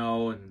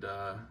Rhino and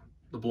the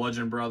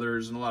Bludgeon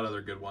Brothers and a lot of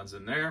other good ones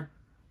in there.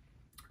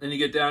 Then you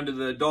get down to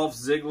the Dolph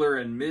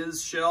Ziggler and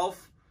Miz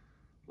shelf.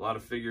 A lot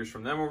of figures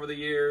from them over the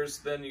years.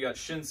 Then you got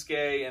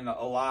Shinsuke and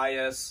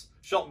Elias,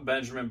 Shelton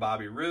Benjamin,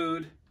 Bobby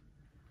Roode.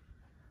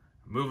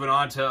 Moving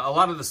on to a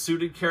lot of the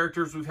suited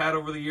characters we've had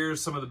over the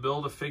years, some of the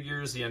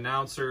Build-A-Figures, the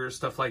announcers,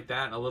 stuff like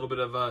that, and a little bit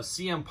of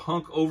CM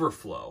Punk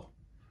overflow.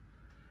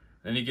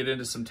 Then you get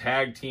into some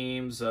tag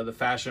teams, the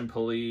Fashion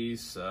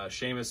Police,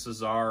 Sheamus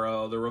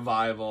Cesaro, the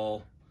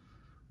Revival.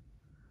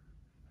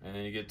 And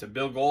then you get to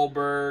Bill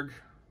Goldberg,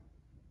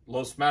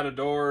 Los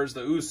Matadors,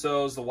 the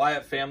Usos, the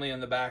Wyatt family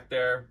in the back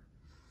there.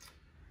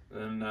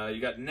 And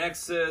you got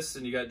Nexus,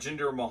 and you got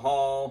Jinder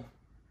Mahal,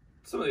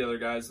 some of the other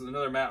guys,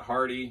 another Matt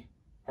Hardy,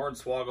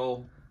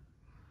 Hornswoggle,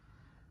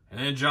 and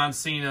then John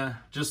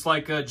Cena. Just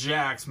like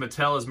Jax,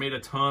 Mattel has made a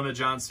ton of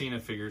John Cena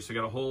figures. So you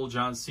got a whole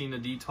John Cena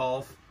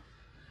Detolf.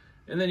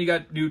 And then you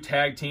got new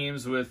tag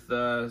teams with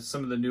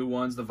some of the new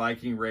ones, the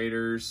Viking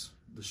Raiders,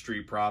 the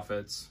Street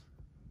Profits,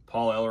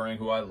 Paul Ellering,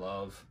 who I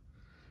love.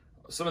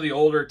 Some of the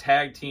older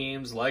tag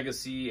teams,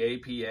 Legacy,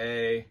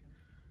 APA,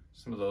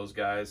 some of those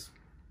guys.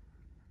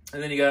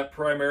 And then you got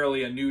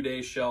primarily a New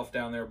Day shelf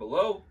down there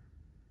below.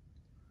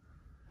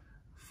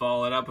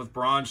 Follow it up with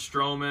Braun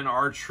Strowman,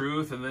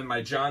 R-Truth, and then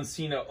my John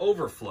Cena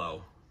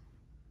Overflow.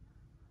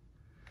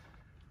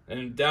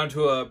 And down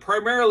to a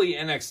primarily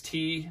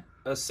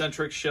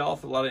NXT-centric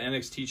shelf, a lot of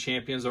NXT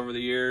champions over the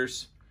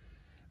years.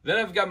 Then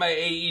I've got my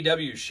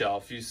AEW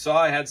shelf. You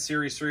saw I had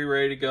Series 3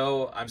 ready to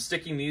go. I'm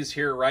sticking these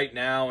here right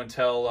now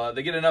until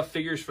they get enough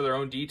figures for their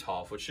own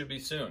Detolf, which should be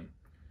soon.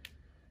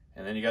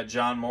 And then you got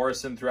John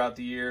Morrison throughout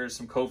the years,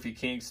 some Kofi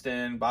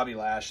Kingston, Bobby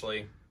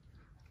Lashley.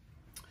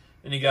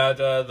 And you got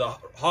the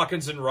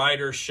Hawkins and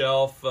Ryder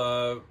shelf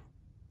of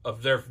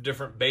their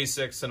different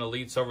basics and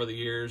elites over the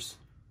years.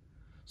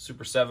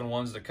 Super 7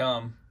 ones to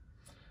come.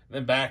 And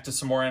then back to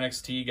some more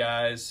NXT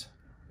guys.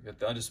 You got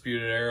the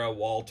Undisputed Era,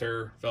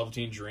 Walter,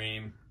 Velveteen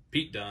Dream,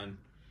 Pete Dunne.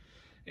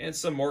 And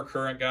some more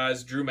current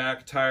guys, Drew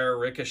McIntyre,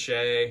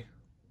 Ricochet,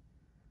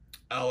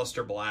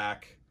 Aleister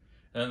Black.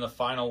 And then the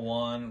final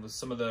one with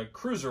some of the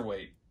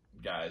Cruiserweight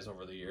guys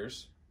over the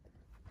years.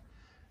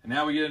 And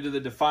now we get into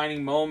the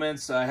defining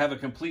moments. I have a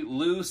complete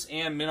loose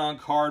and mint on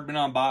card, mint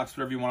on box,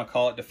 whatever you want to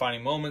call it,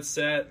 defining moments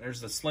set.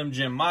 There's the Slim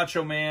Jim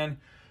Macho Man.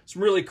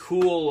 Some really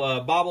cool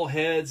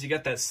bobbleheads. You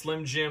got that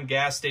Slim Jim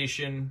gas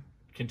station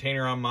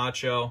container on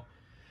Macho.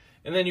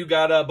 And then you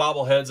got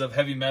bobbleheads of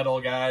heavy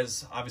metal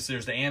guys. Obviously,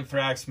 there's the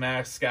Anthrax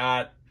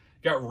mascot.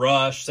 You got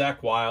Rush,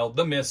 Zakk Wylde,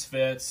 the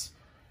Misfits.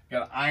 You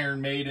got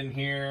Iron Maiden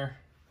here.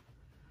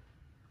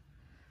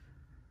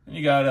 And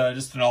you got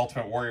just an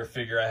Ultimate Warrior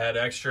figure I had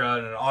extra,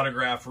 and an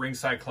autographed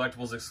Ringside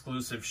Collectibles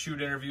exclusive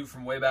shoot interview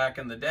from way back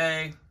in the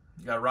day.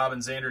 You got Robin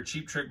Zander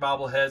Cheap Trick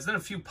bobbleheads, then a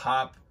few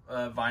pop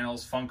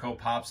vinyls, Funko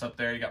Pops up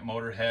there. You got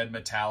Motorhead,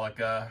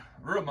 Metallica,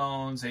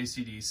 Ramones,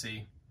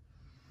 AC/DC.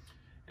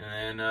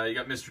 And then you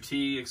got Mr.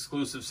 T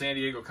exclusive San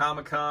Diego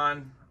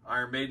Comic-Con,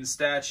 Iron Maiden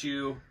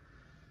statue.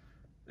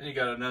 Then you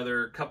got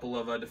another couple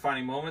of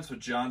defining moments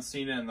with John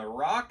Cena and The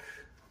Rock.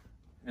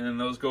 And then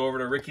those go over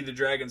to Ricky the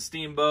Dragon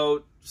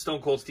Steamboat,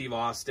 Stone Cold Steve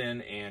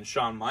Austin, and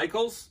Shawn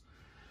Michaels.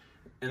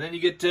 And then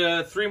you get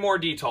 3 more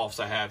Detolfs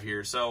I have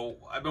here. So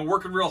I've been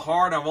working real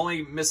hard. I'm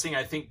only missing,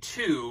 I think,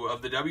 2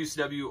 of the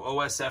WCW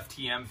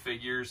OSFTM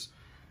figures.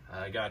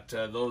 I got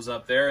those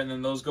up there, and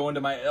then those go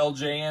into my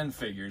LJN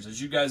figures.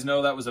 As you guys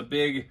know, that was a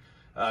big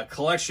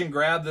collection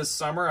grab this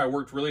summer. I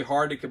worked really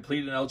hard to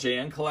complete an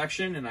LJN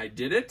collection, and I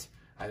did it.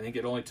 I think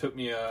it only took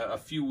me a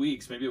few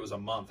weeks. Maybe it was a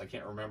month. I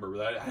can't remember.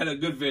 But I had a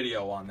good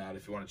video on that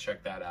if you want to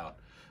check that out.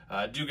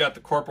 Do got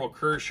the Corporal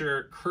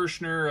Kirshner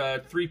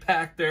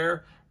 3-pack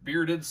there.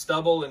 Bearded,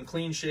 stubble, and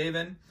clean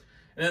shaven.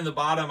 And then the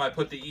bottom, I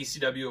put the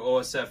ECW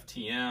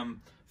OSFTM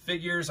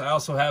figures. I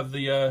also have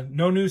the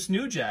No Noose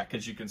New Jack,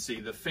 as you can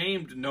see. The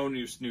famed No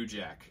Noose New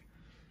Jack.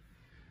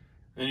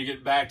 Then you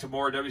get back to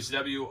more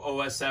WCW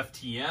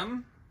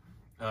OSFTM.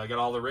 Got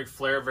all the Ric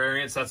Flair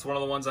variants. That's one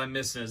of the ones I'm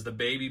missing is the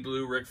baby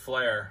blue Ric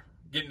Flair.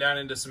 Getting down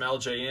into some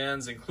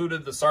LJNs,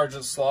 included the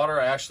Sergeant Slaughter.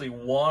 I actually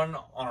won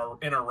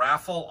in a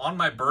raffle on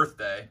my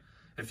birthday,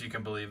 if you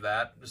can believe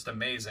that. Just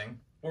amazing.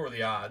 What were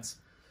the odds?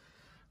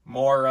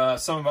 More,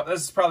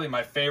 this is probably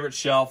my favorite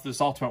shelf. This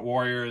Ultimate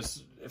Warrior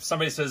is, if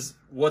somebody says,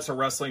 what's a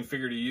wrestling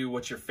figure to you?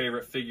 What's your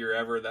favorite figure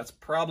ever? That's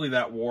probably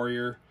that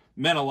Warrior.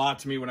 Meant a lot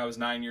to me when I was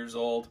 9 years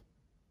old.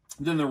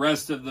 Then the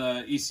rest of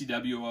the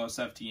ECW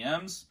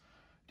OSFTMs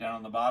down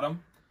on the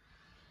bottom.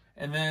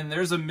 And then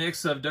there's a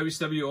mix of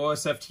WCW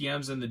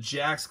OSFTMs and the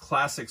Jakks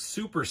Classic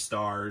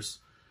Superstars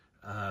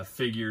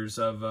figures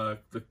of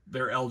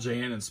their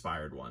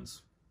LJN-inspired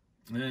ones.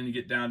 And then you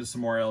get down to some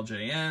more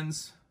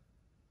LJNs.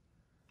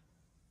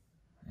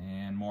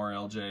 And more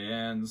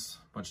LJNs.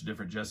 A bunch of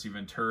different Jesse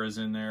Venturas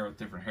in there with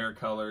different hair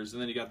colors.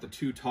 And then you got the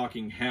 2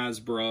 talking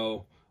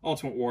Hasbro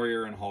Ultimate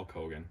Warrior, and Hulk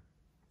Hogan.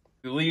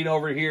 We lean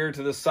over here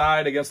to the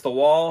side against the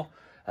wall.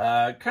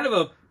 Kind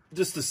of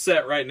just a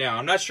set right now.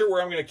 I'm not sure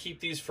where I'm going to keep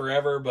these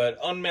forever, but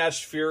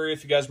Unmatched Fury,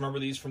 if you guys remember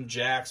these from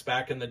Jack's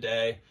back in the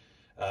day.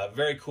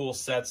 Very cool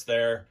sets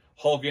there.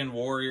 Hogan,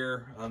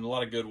 Warrior, a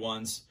lot of good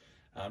ones.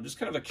 Just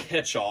kind of a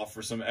catch-all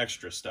for some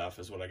extra stuff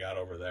is what I got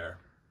over there.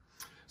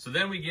 So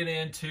then we get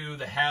into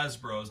the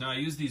Hasbros. Now I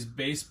use these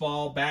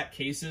baseball bat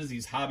cases,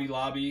 these Hobby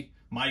Lobby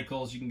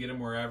Michaels. You can get them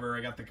wherever.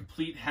 I got the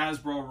complete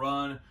Hasbro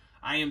run.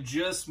 I am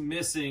just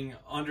missing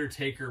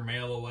Undertaker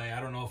Mail Away. I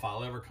don't know if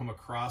I'll ever come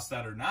across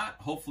that or not.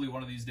 Hopefully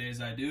one of these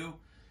days I do.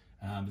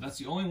 But that's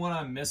the only one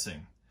I'm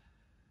missing.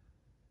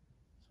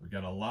 So we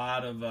got a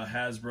lot of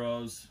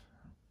Hasbros.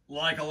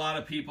 Like a lot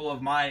of people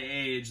of my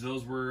age,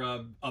 those were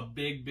a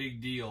big,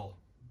 big deal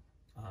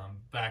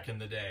back in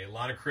the day. A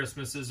lot of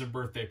Christmases and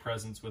birthday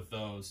presents with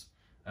those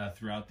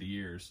throughout the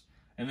years.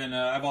 And then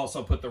I've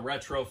also put the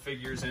retro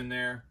figures in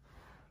there.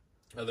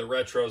 The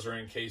retros are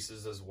in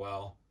cases as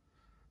well.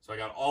 So I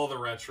got all the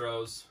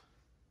retros.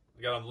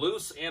 I got them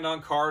loose and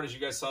on card, as you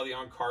guys saw the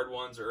on card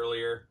ones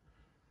earlier.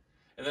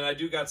 And then I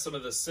do got some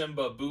of the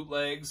Simba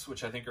bootlegs,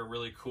 which I think are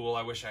really cool.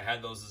 I wish I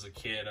had those as a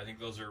kid. I think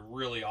those are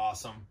really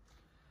awesome.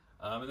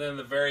 And then at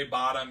the very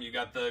bottom, you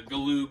got the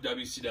Galoob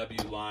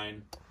WCW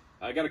line.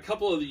 I got a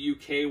couple of the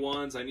UK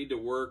ones. I need to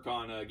work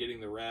on getting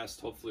the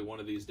rest, hopefully one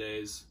of these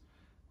days.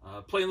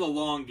 Playing the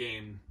long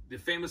game, the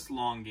famous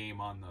long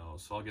game on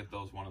those. So I'll get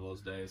those one of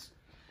those days.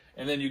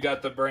 And then you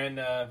got the brand,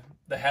 the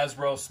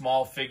Hasbro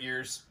small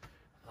figures.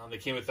 They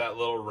came with that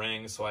little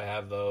ring, so I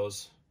have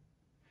those.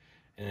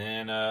 And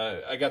then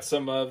I got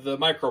some of the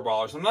micro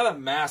brawlers. I'm not a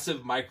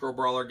massive micro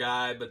brawler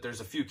guy, but there's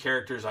a few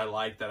characters I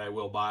like that I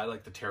will buy,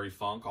 like the Terry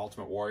Funk,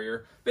 Ultimate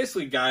Warrior.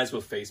 Basically guys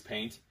with face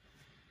paint.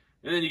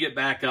 And then you get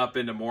back up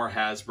into more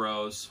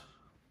Hasbros.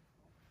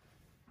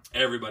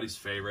 Everybody's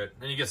favorite.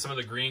 Then you get some of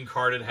the green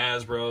carded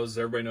Hasbros.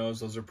 Everybody knows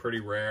those are pretty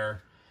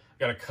rare.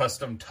 Got a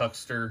custom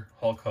Tuxter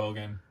Hulk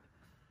Hogan.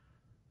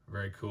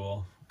 Very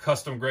cool.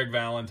 Custom Greg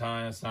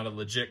Valentine. It's not a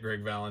legit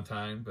Greg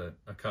Valentine, but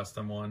a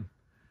custom one.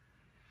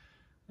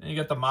 And you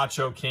got the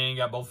Macho King.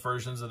 Got both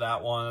versions of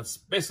that one. It's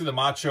basically the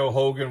Macho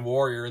Hogan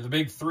Warrior. The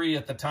big three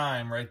at the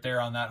time right there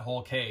on that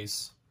whole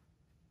case.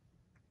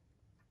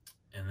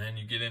 And then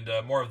you get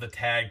into more of the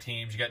tag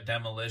teams. You got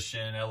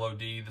Demolition, LOD,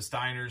 the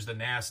Steiners, the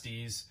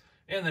Nasties,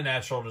 and the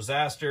Natural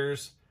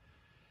Disasters.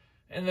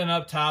 And then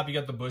up top, you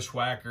got the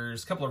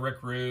Bushwhackers, a couple of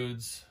Rick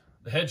Rudes,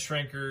 the Head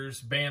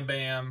Shrinkers, Bam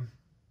Bam,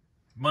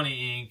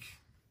 Money Inc.,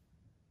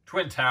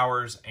 Twin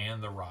Towers,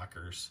 and the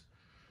Rockers.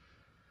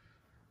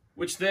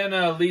 Which then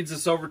leads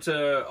us over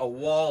to a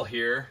wall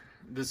here.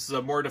 This is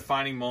a more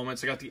defining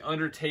moments. I got the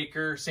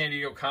Undertaker, San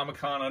Diego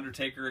Comic-Con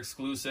Undertaker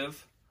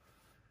exclusive.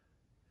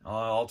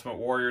 Ultimate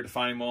Warrior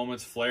defining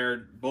moments, Flair,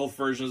 both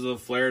versions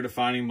of Flair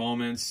defining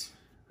moments.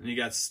 And you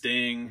got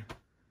Sting,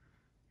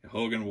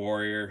 Hogan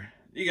Warrior.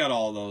 You got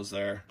all those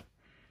there.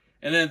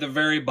 And then at the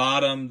very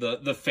bottom,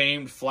 the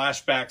famed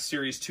Flashback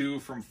Series 2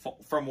 from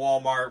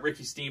Walmart,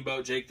 Ricky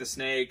Steamboat, Jake the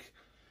Snake.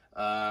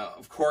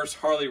 Of course,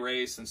 Harley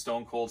Race and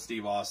Stone Cold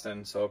Steve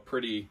Austin. So a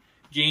pretty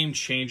game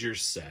changer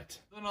set.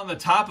 Then on the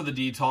top of the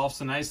Detolfs,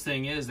 the nice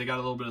thing is they got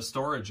a little bit of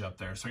storage up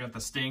there. So I got the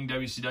Sting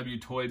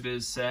WCW Toy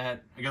Biz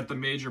set. I got the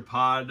Major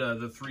Pod,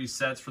 the 3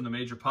 sets from the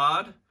Major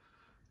Pod.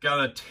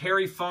 Got a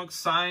Terry Funk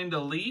signed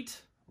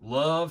Elite.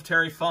 Love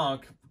Terry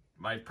Funk.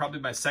 Probably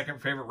my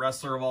second favorite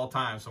wrestler of all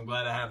time. So I'm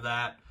glad I have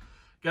that.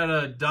 Got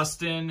a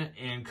Dustin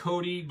and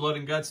Cody Blood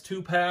and Guts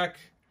 2-pack.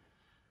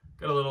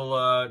 Got a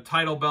little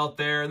title belt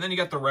there. And then you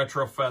got the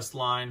Retrofest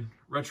line.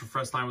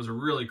 Retrofest line was a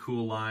really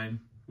cool line.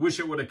 Wish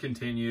it would have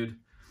continued.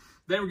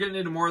 Then we're getting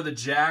into more of the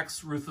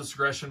Jack's Ruthless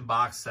Aggression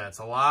box sets.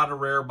 A lot of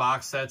rare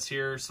box sets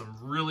here. Some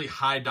really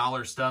high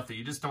dollar stuff that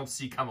you just don't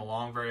see come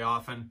along very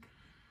often.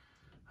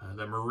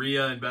 The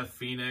Maria and Beth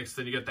Phoenix.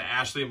 Then you got the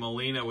Ashley and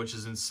Melina, which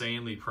is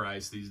insanely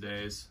priced these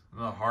days.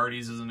 The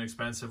Hardys is an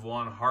expensive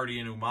one. Hardy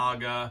and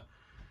Umaga.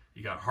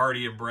 You got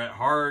Hardy and Bret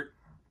Hart.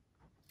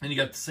 Then you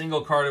got the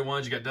single carded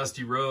ones. You got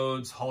Dusty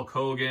Rhodes, Hulk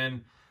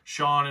Hogan,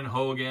 Shawn and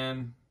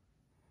Hogan,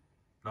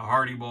 the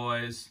Hardy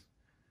Boys.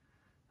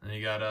 Then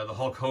you got the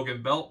Hulk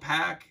Hogan belt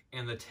pack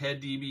and the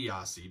Ted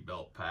DiBiase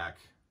belt pack.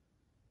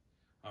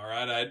 All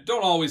right, I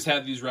don't always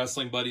have these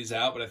wrestling buddies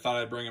out, but I thought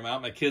I'd bring them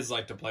out. My kids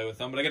like to play with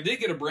them. But I did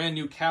get a brand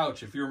new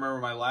couch, if you remember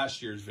my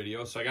last year's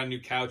video. So I got a new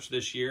couch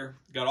this year.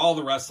 Got all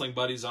the wrestling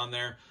buddies on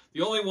there.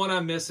 The only one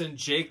I'm missing,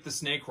 Jake the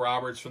Snake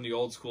Roberts from the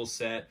old school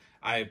set.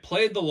 I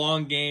played the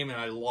long game and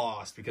I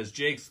lost because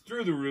Jake's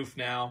through the roof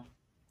now.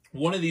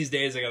 One of these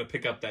days I got to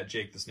pick up that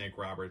Jake the Snake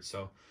Roberts.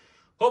 So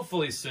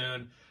hopefully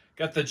soon.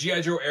 Got the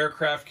G.I. Joe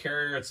aircraft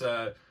carrier. It's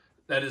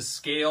that is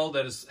scale.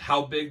 That is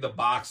how big the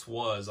box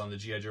was on the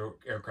G.I. Joe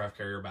aircraft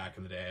carrier back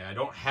in the day. I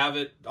don't have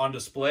it on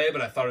display,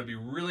 but I thought it'd be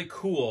really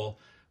cool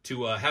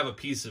to have a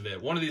piece of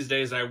it. One of these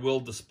days I will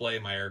display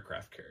my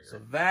aircraft carrier.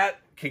 So that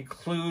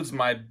concludes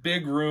my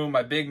big room,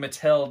 my big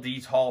Mattel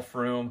Detolf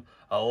room.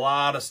 A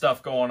lot of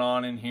stuff going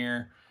on in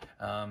here.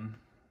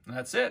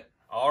 That's it.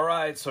 All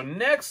right, so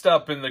next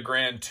up in the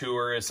grand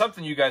tour is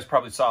something you guys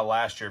probably saw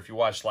last year if you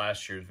watched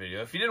last year's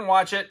video. If you didn't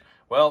watch it,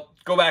 well,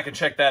 go back and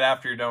check that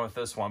after you're done with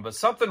this one. But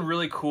something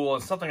really cool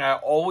and something I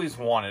always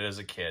wanted as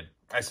a kid.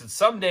 I said,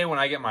 someday when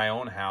I get my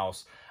own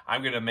house,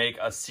 I'm going to make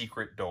a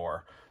secret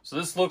door. So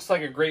this looks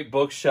like a great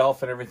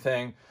bookshelf and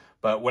everything.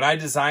 But when I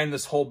designed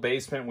this whole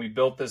basement, we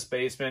built this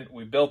basement,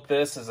 we built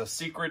this as a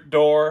secret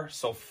door.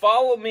 So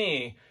follow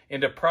me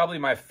into probably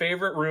my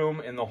favorite room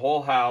in the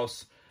whole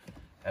house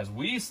as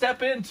we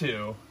step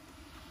into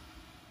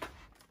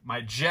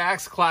my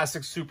Jakks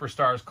Classic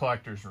Superstars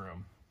Collector's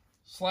Room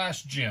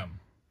 / gym.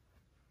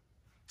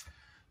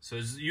 So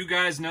as you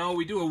guys know,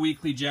 we do a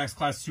weekly Jakks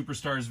Classic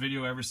Superstars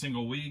video every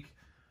single week.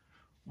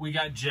 We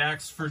got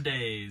Jakks for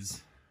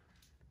days.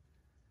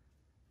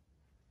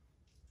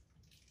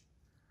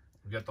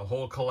 We got the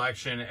whole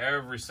collection,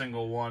 every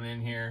single one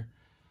in here.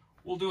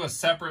 We'll do a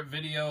separate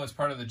video as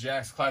part of the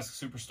Jakks Classic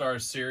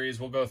Superstars series.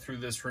 We'll go through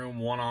this room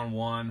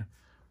one-on-one.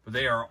 But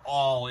they are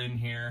all in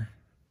here.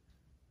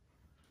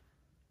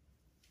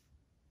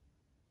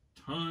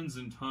 Tons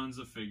and tons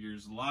of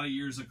figures. A lot of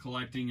years of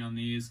collecting on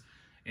these.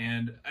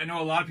 And I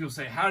know a lot of people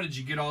say, how did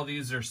you get all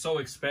these? They're so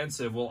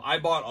expensive. Well, I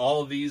bought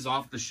all of these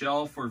off the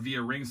shelf or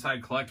via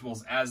Ringside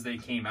Collectibles as they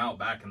came out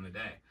back in the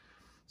day.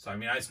 So, I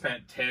mean, I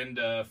spent $10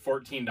 to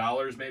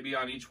 $14 maybe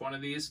on each one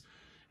of these.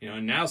 You know,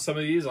 and now some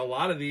of these, a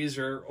lot of these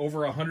are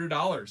over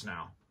 $100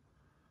 now.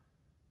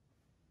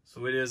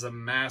 So it is a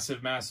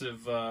massive,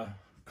 massive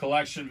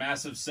collection,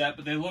 massive set,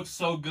 but they look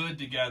so good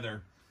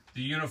together.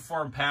 The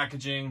uniform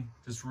packaging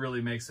just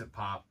really makes it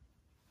pop.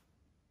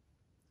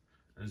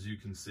 As you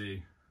can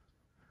see,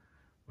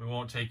 we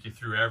won't take you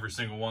through every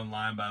single one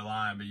line by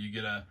line, but you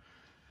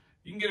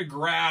can get a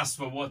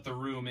grasp of what the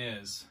room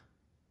is.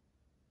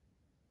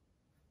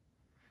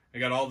 I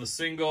got all the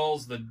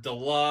singles, the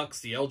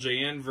deluxe, the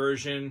LJN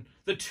version,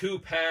 the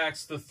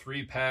 2-packs, the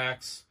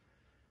 3-packs,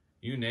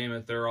 you name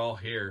it, they're all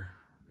here.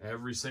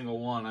 Every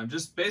single one. I'm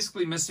just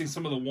basically missing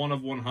some of the 1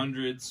 of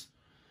 100s,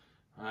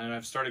 and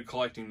I've started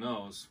collecting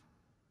those.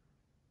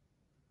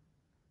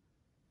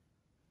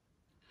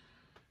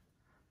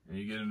 And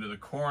you get into the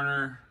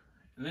corner,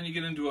 and then you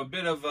get into a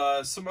bit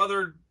of some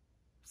other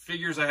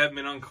figures I haven't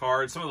been on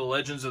card. Some of the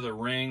Legends of the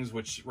Rings,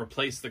 which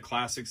replaced the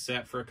classic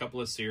set for a couple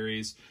of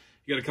series.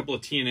 You got a couple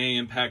of TNA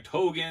Impact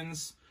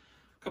Hogans,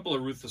 a couple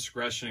of Ruthless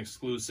Aggression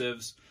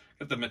exclusives.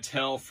 Got the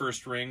Mattel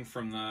first ring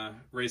from the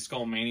Ray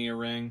Skull Mania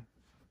ring.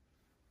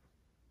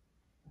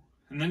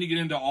 And then you get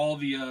into all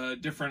the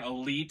different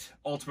Elite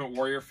Ultimate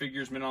Warrior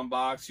figures mint on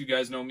box. You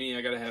guys know me,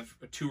 I gotta have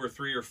 2 or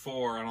 3 or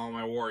 4 on all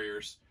my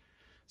Warriors.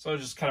 So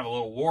just kind of a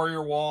little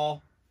Warrior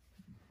wall.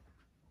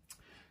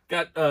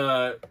 Got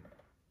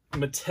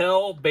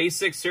Mattel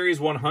Basic Series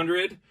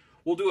 100.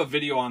 We'll do a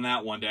video on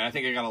that one day. I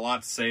think I got a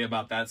lot to say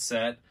about that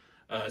set.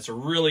 It's a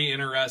really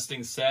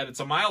interesting set.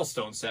 It's a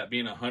milestone set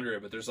being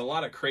 100, but there's a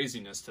lot of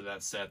craziness to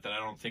that set that I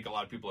don't think a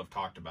lot of people have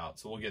talked about.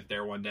 So we'll get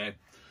there one day.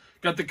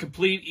 Got the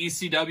complete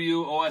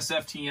ECW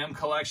OSFTM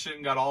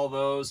collection. Got all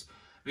those.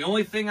 The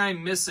only thing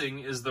I'm missing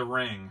is the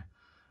ring.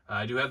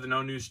 I do have the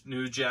no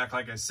new Jack,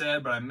 like I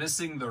said, but I'm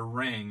missing the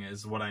ring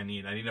is what I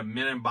need. I need a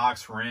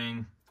mint-in-box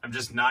ring. I'm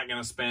just not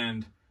going to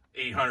spend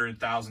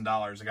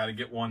 $800,000. I got to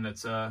get one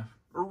that's a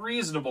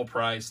reasonable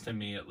price to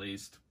me, at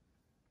least.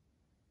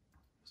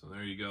 So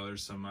there you go.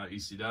 There's some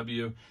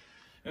ECW.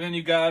 And then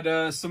you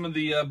got some of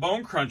the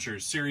Bone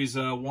Crunchers, Series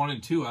 1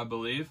 and 2, I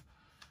believe.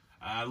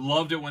 I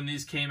loved it when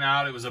these came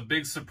out. It was a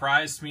big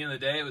surprise to me in the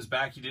day. It was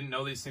back, you didn't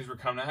know these things were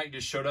coming out. You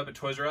just showed up at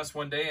Toys R Us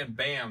one day and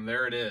bam,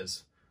 there it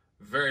is.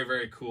 Very,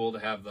 very cool to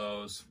have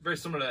those. Very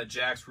similar to that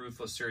Jakks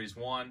Ruthless Series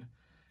 1.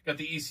 Got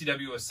the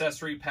ECW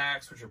accessory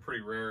packs, which are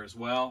pretty rare as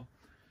well.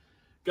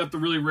 Got the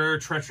really rare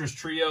Treacherous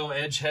Trio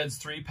Edgeheads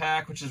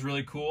 3-pack, which is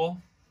really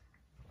cool.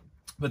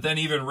 But then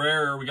even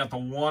rarer, we got the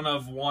 1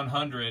 of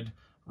 100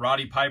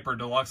 Roddy Piper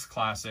Deluxe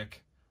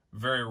Classic.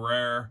 Very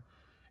rare.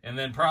 And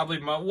then probably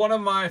one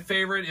of my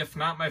favorite, if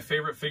not my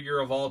favorite figure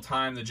of all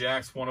time, the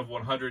Jakks 1 of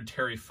 100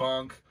 Terry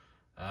Funk.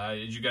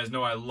 As you guys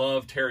know, I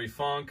love Terry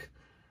Funk,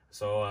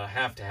 so I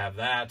have to have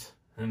that.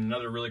 And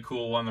another really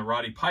cool one, the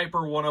Roddy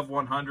Piper 1 of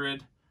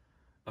 100.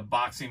 A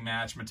boxing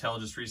match. Mattel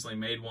just recently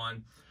made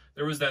one.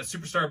 There was that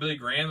Superstar Billy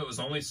Graham that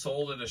was only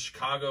sold at a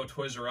Chicago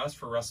Toys R Us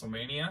for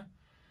WrestleMania.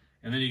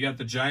 And then you got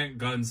the Giant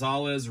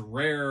Gonzalez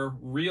Rare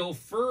Real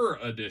Fur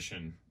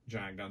Edition.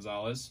 Giant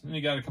Gonzalez. And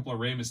you got a couple of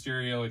Rey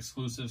Mysterio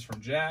exclusives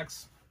from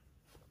Jakks.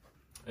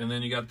 And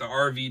then you got the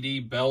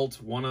RVD belt,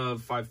 1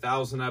 of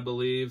 5,000, I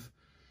believe.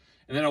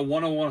 And then a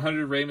 1 of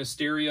 100 Rey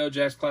Mysterio,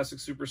 Jakks Classic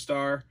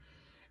Superstar.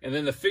 And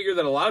then the figure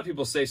that a lot of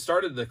people say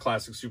started the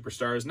Classic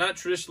Superstar is not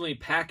traditionally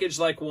packaged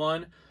like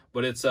one,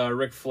 but it's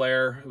Ric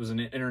Flair. It was an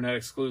internet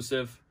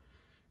exclusive.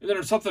 And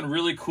then something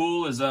really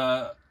cool is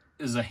a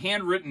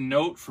handwritten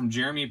note from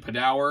Jeremy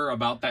Padower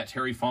about that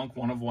Terry Funk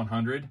 1 of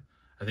 100.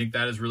 I think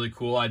that is really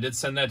cool. I did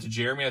send that to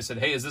Jeremy. I said,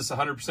 hey, is this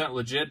 100%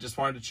 legit? Just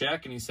wanted to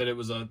check. And he said it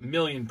was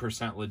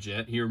 1,000,000%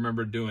 legit. He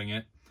remembered doing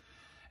it.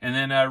 And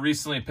then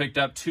recently picked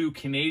up 2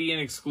 Canadian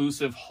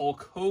exclusive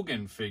Hulk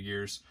Hogan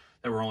figures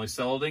that were only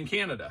sold in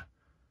Canada.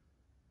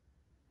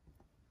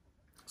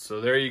 So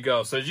there you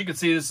go. So as you can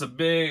see, this is a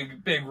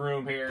big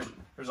room here.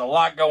 There's a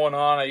lot going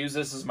on. I use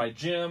this as my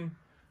gym.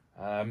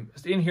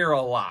 It's in here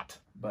a lot,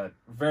 but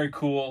very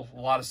cool.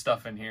 A lot of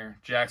stuff in here.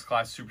 Jakks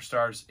Classic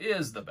Superstars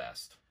is the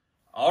best.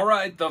 All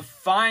right, the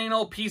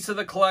final piece of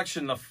the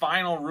collection, the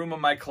final room of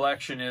my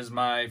collection is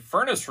my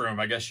furnace room,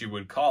 I guess you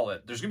would call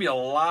it. There's going to be a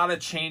lot of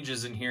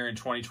changes in here in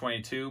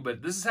 2022,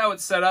 but this is how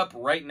it's set up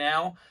right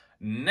now.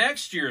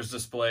 Next year's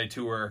display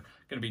tour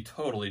going to be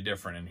totally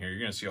different in here. You're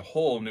going to see a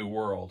whole new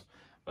world.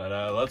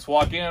 But let's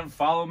walk in,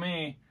 follow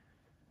me.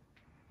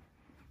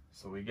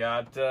 So we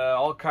got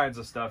all kinds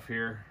of stuff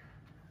here.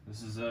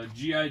 This is a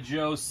G.I.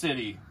 Joe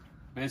City.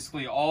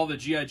 Basically all the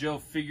G.I. Joe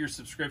figure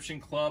subscription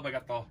club. I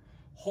got the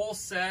whole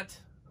set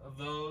of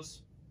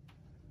those.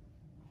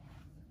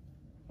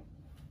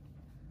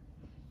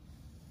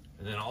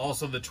 And then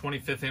also the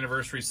 25th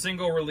anniversary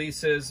single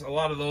releases. A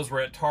lot of those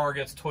were at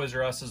Target's, Toys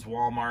R Us's,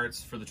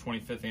 Walmart's for the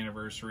 25th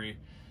anniversary.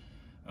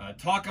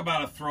 Talk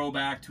about a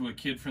throwback to a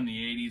kid from the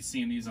 80s,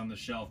 seeing these on the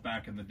shelf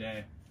back in the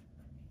day.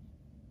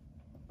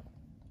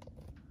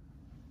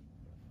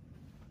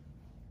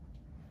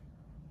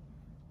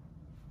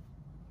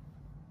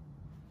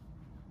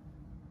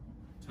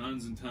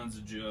 Tons and tons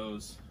of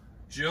Joes.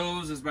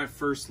 Joe's is my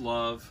first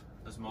love,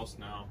 as most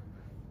know.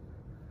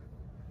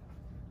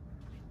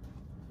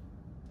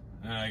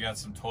 And I got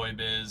some Toy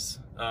Biz.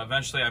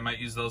 Eventually I might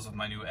use those with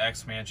my new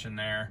X Mansion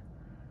there.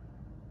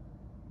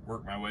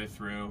 Work my way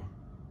through.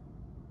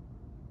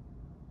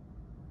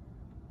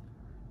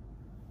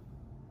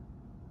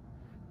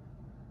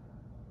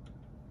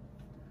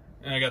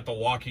 And I got the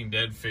Walking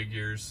Dead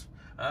figures.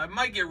 I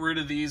might get rid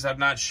of these, I'm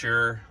not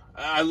sure.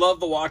 I love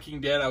The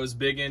Walking Dead. I was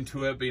big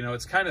into it, but you know,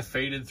 it's kind of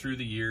faded through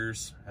the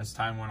years as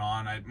time went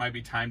on. It might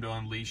be time to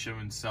unleash them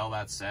and sell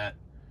that set.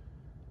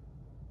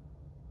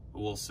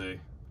 But we'll see.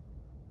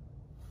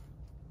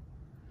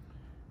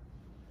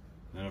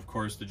 And of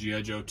course, the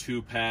G.I. Joe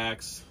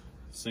 2-packs,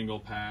 single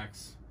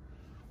packs.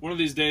 One of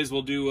these days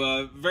we'll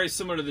do, very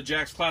similar to the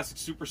Jakks Classic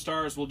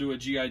Superstars, we'll do a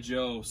G.I.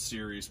 Joe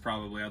series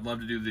probably. I'd love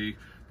to do the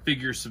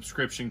figure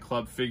subscription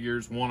club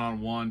figures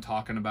one-on-one,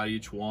 talking about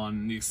each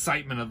one, the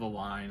excitement of the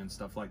line and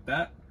stuff like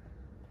that.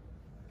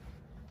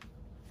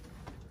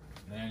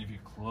 And then if you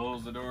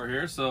close the door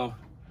here, so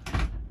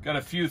got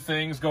a few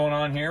things going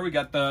on here. We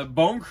got the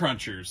Bone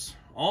Crunchers,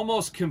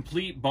 almost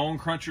complete Bone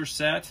Cruncher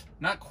set.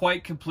 Not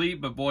quite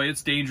complete, but boy,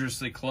 it's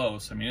dangerously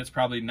close. I mean, it's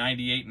probably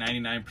 98,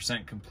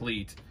 99%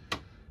 complete.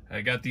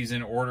 I got these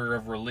in order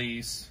of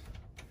release.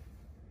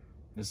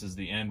 This is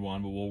the end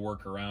one, but we'll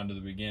work around to the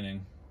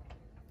beginning.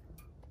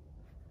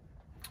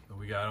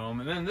 We got them,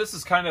 and then this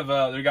is kind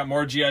of they got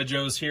more G.I.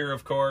 Joes here,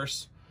 of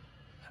course,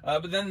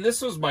 but then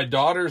this was my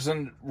daughters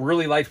and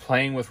really liked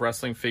playing with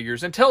wrestling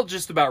figures until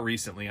just about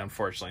recently,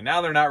 unfortunately. Now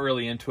they're not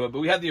really into it, but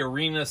we had the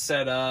arena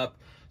set up,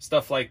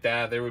 stuff like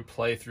that. They would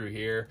play through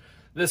here.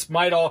 This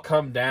might all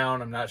come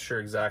down. I'm not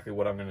sure exactly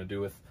what I'm going to do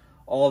with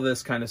all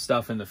this kind of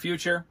stuff in the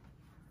future.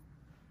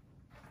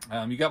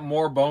 You got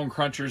more Bone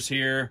Crunchers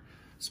here,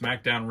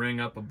 SmackDown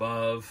ring up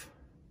above.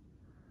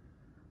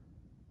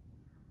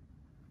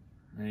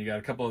 And you got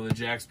a couple of the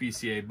Jakks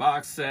BCA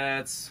box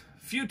sets. A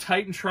few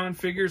Titantron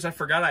figures. I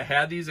forgot I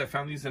had these. I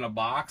found these in a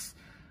box.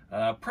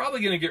 Probably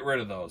going to get rid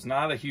of those.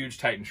 Not a huge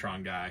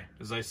Titantron guy.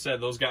 As I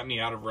said, those got me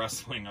out of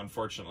wrestling,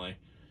 unfortunately.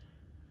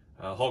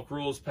 Hulk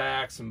Rules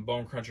packs, some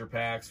Bone Cruncher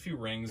packs, a few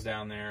rings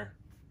down there.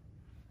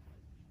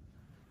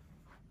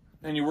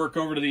 Then you work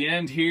over to the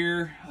end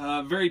here.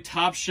 Very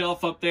top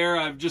shelf up there.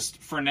 I've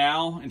just, for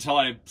now, until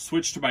I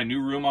switch to my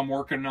new room I'm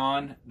working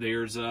on,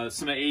 there's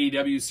some of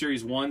AEW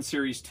Series 1,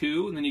 Series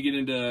 2, and then you get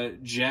into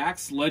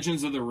Jakks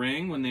Legends of the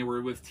Ring when they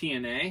were with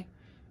TNA.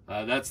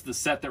 That's the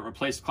set that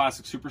replaced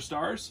Classic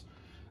Superstars.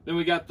 Then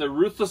we got the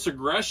Ruthless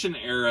Aggression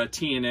era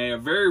TNA, a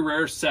very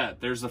rare set.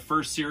 There's the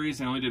first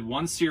series. I only did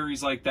one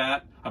series like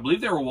that. I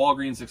believe they were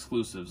Walgreens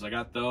exclusives. I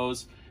got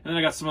those. And then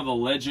I got some of the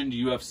Legend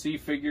UFC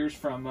figures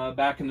from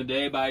back in the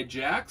day by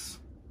Jakks.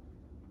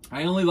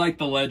 I only like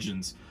the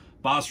Legends.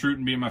 Boss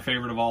Rutan being my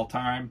favorite of all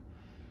time.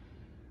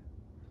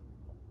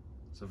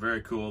 So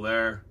very cool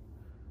there.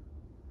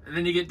 And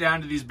then you get down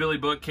to these Billy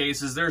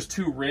bookcases. There's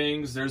two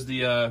rings. There's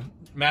the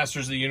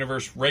Masters of the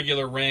Universe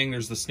regular ring.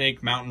 There's the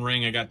Snake Mountain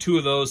ring. I got two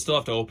of those. Still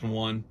have to open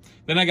one.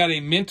 Then I got a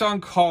mint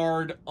on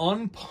card,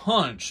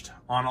 unpunched,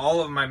 on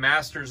all of my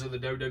Masters of the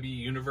WWE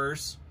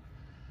Universe.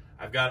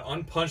 I've got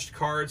unpunched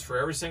cards for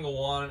every single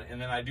one, and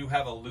then I do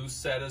have a loose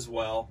set as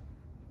well.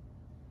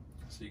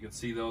 So you can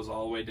see those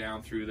all the way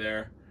down through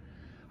there.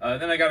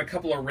 Then I got a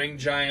couple of ring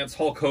giants,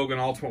 Hulk Hogan,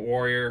 Ultimate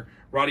Warrior,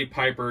 Roddy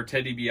Piper,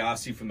 Ted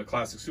DiBiase from the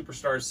Classic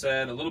Superstars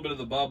set, a little bit of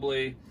the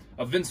Bubbly,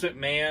 a Vince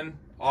McMahon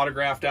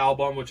autographed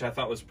album, which I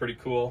thought was pretty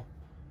cool.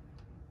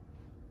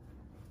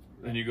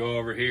 Then you go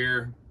over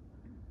here.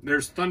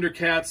 There's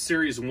Thundercats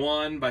Series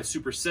 1 by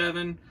Super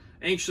 7.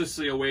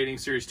 Anxiously awaiting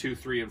Series 2,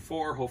 3, and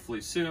 4,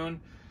 hopefully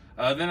soon.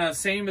 Then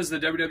same as the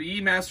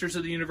WWE Masters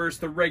of the Universe,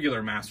 the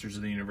regular Masters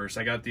of the Universe.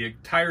 I got the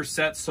entire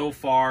set so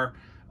far,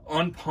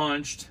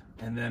 unpunched,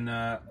 and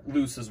then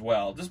loose as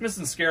well. Just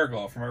missing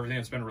Scareglow from everything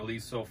that's been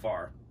released so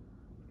far.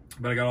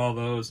 But I got all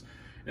those.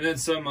 And then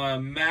some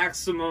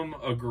Maximum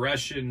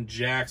Aggression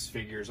Jax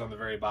figures on the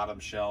very bottom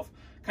shelf.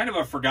 Kind of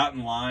a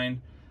forgotten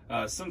line.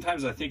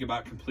 Sometimes I think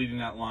about completing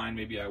that line.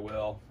 Maybe I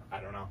will. I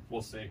don't know.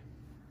 We'll see.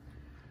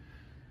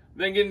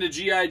 Then getting to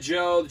G.I.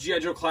 Joe. The G.I.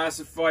 Joe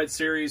Classified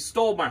series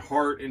stole my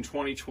heart in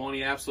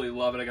 2020. Absolutely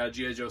love it. I got a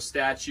G.I. Joe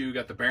statue.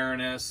 Got the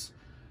Baroness.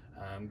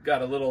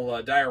 Got a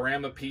little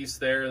diorama piece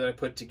there that I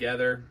put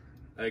together.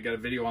 I got a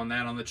video on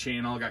that on the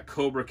channel. Got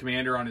Cobra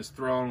Commander on his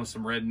throne with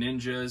some red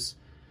ninjas.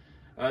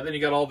 Then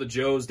you got all the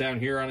Joes down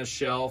here on a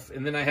shelf.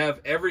 And then I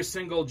have every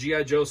single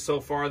G.I. Joe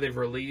so far they've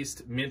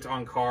released, mint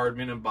on card,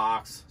 mint in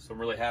box. So I'm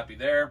really happy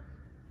there.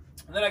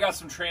 And then I got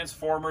some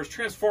Transformers.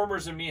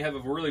 Transformers and me have a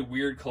really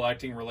weird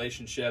collecting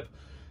relationship.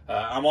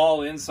 I'm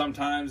all in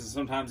sometimes, and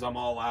sometimes I'm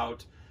all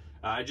out.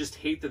 I just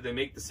hate that they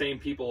make the same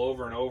people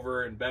over and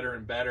over and better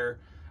and better.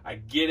 I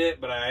get it,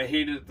 but I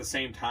hate it at the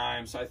same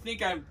time. So I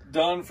think I'm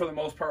done for the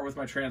most part with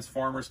my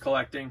Transformers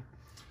collecting.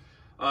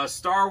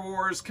 Star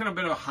Wars, kind of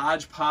been a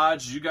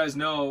hodgepodge. As you guys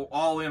know,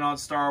 all in on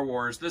Star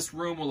Wars. This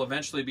room will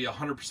eventually be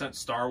 100%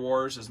 Star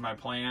Wars is my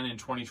plan in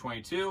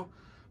 2022.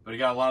 But I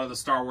got a lot of the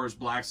Star Wars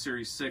Black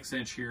Series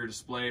 6-inch here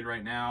displayed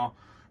right now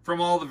from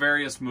all the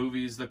various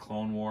movies, the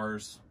Clone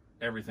Wars,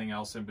 everything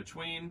else in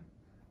between.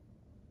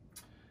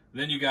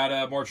 Then you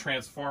got more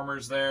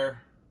Transformers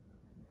there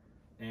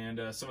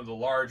and some of the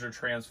larger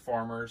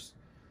Transformers.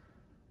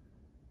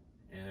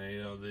 And,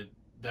 you know, the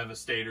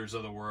Devastators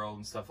of the world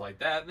and stuff like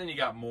that. And then you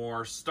got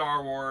more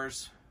Star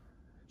Wars,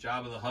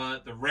 Jabba the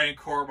Hutt, the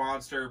Rancor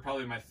monster,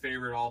 probably my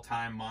favorite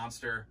all-time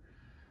monster.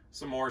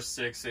 Some more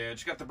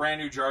 6-inch. Got the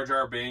brand new Jar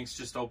Jar Binks,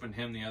 just opened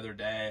him the other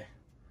day.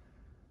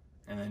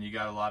 And then you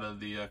got a lot of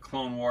the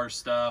Clone Wars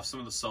stuff, some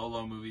of the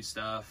Solo movie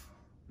stuff,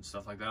 and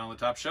stuff like that on the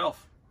top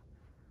shelf.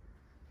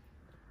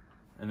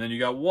 And then you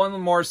got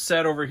one more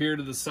set over here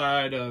to the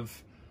side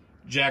of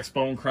Jack's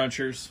Bone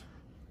Crunchers.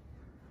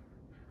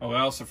 Oh,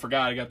 I also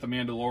forgot I got the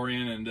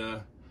Mandalorian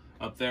and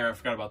up there, I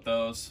forgot about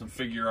those, some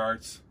figure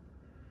arts.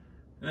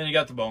 And then you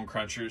got the Bone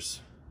Crunchers.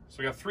 So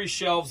we got 3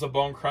 shelves of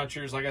Bone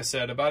Crunchers, like I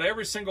said, about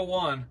every single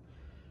one,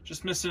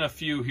 just missing a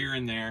few here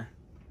and there.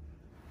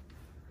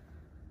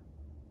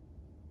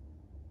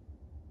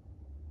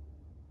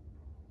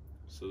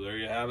 So there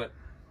you have it.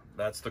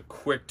 That's the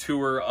quick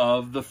tour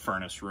of the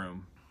furnace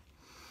room.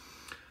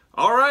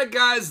 All right,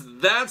 guys,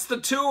 that's the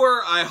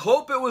tour. I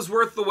hope it was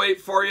worth the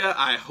wait for you.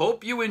 I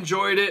hope you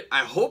enjoyed it. I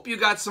hope you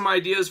got some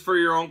ideas for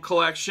your own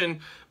collection.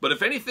 But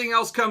if anything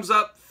else comes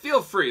up,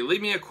 feel free.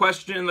 Leave me a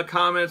question in the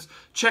comments.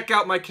 Check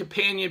out my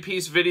companion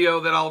piece video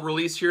that I'll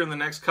release here in the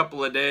next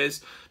couple of days.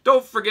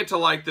 Don't forget to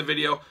like the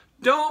video.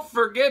 Don't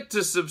forget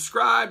to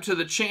subscribe to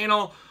the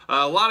channel.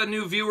 A lot of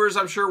new viewers,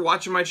 I'm sure,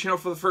 watching my channel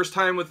for the first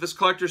time with this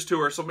collector's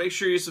tour. So make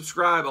sure you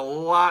subscribe. A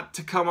lot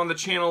to come on the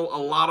channel.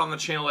 A lot on the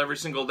channel every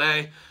single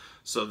day.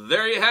 So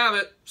there you have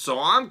it. So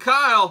I'm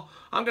Kyle.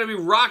 I'm going to be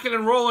rocking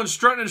and rolling,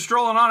 strutting and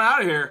strolling on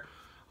out of here.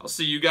 I'll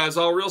see you guys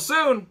all real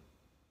soon.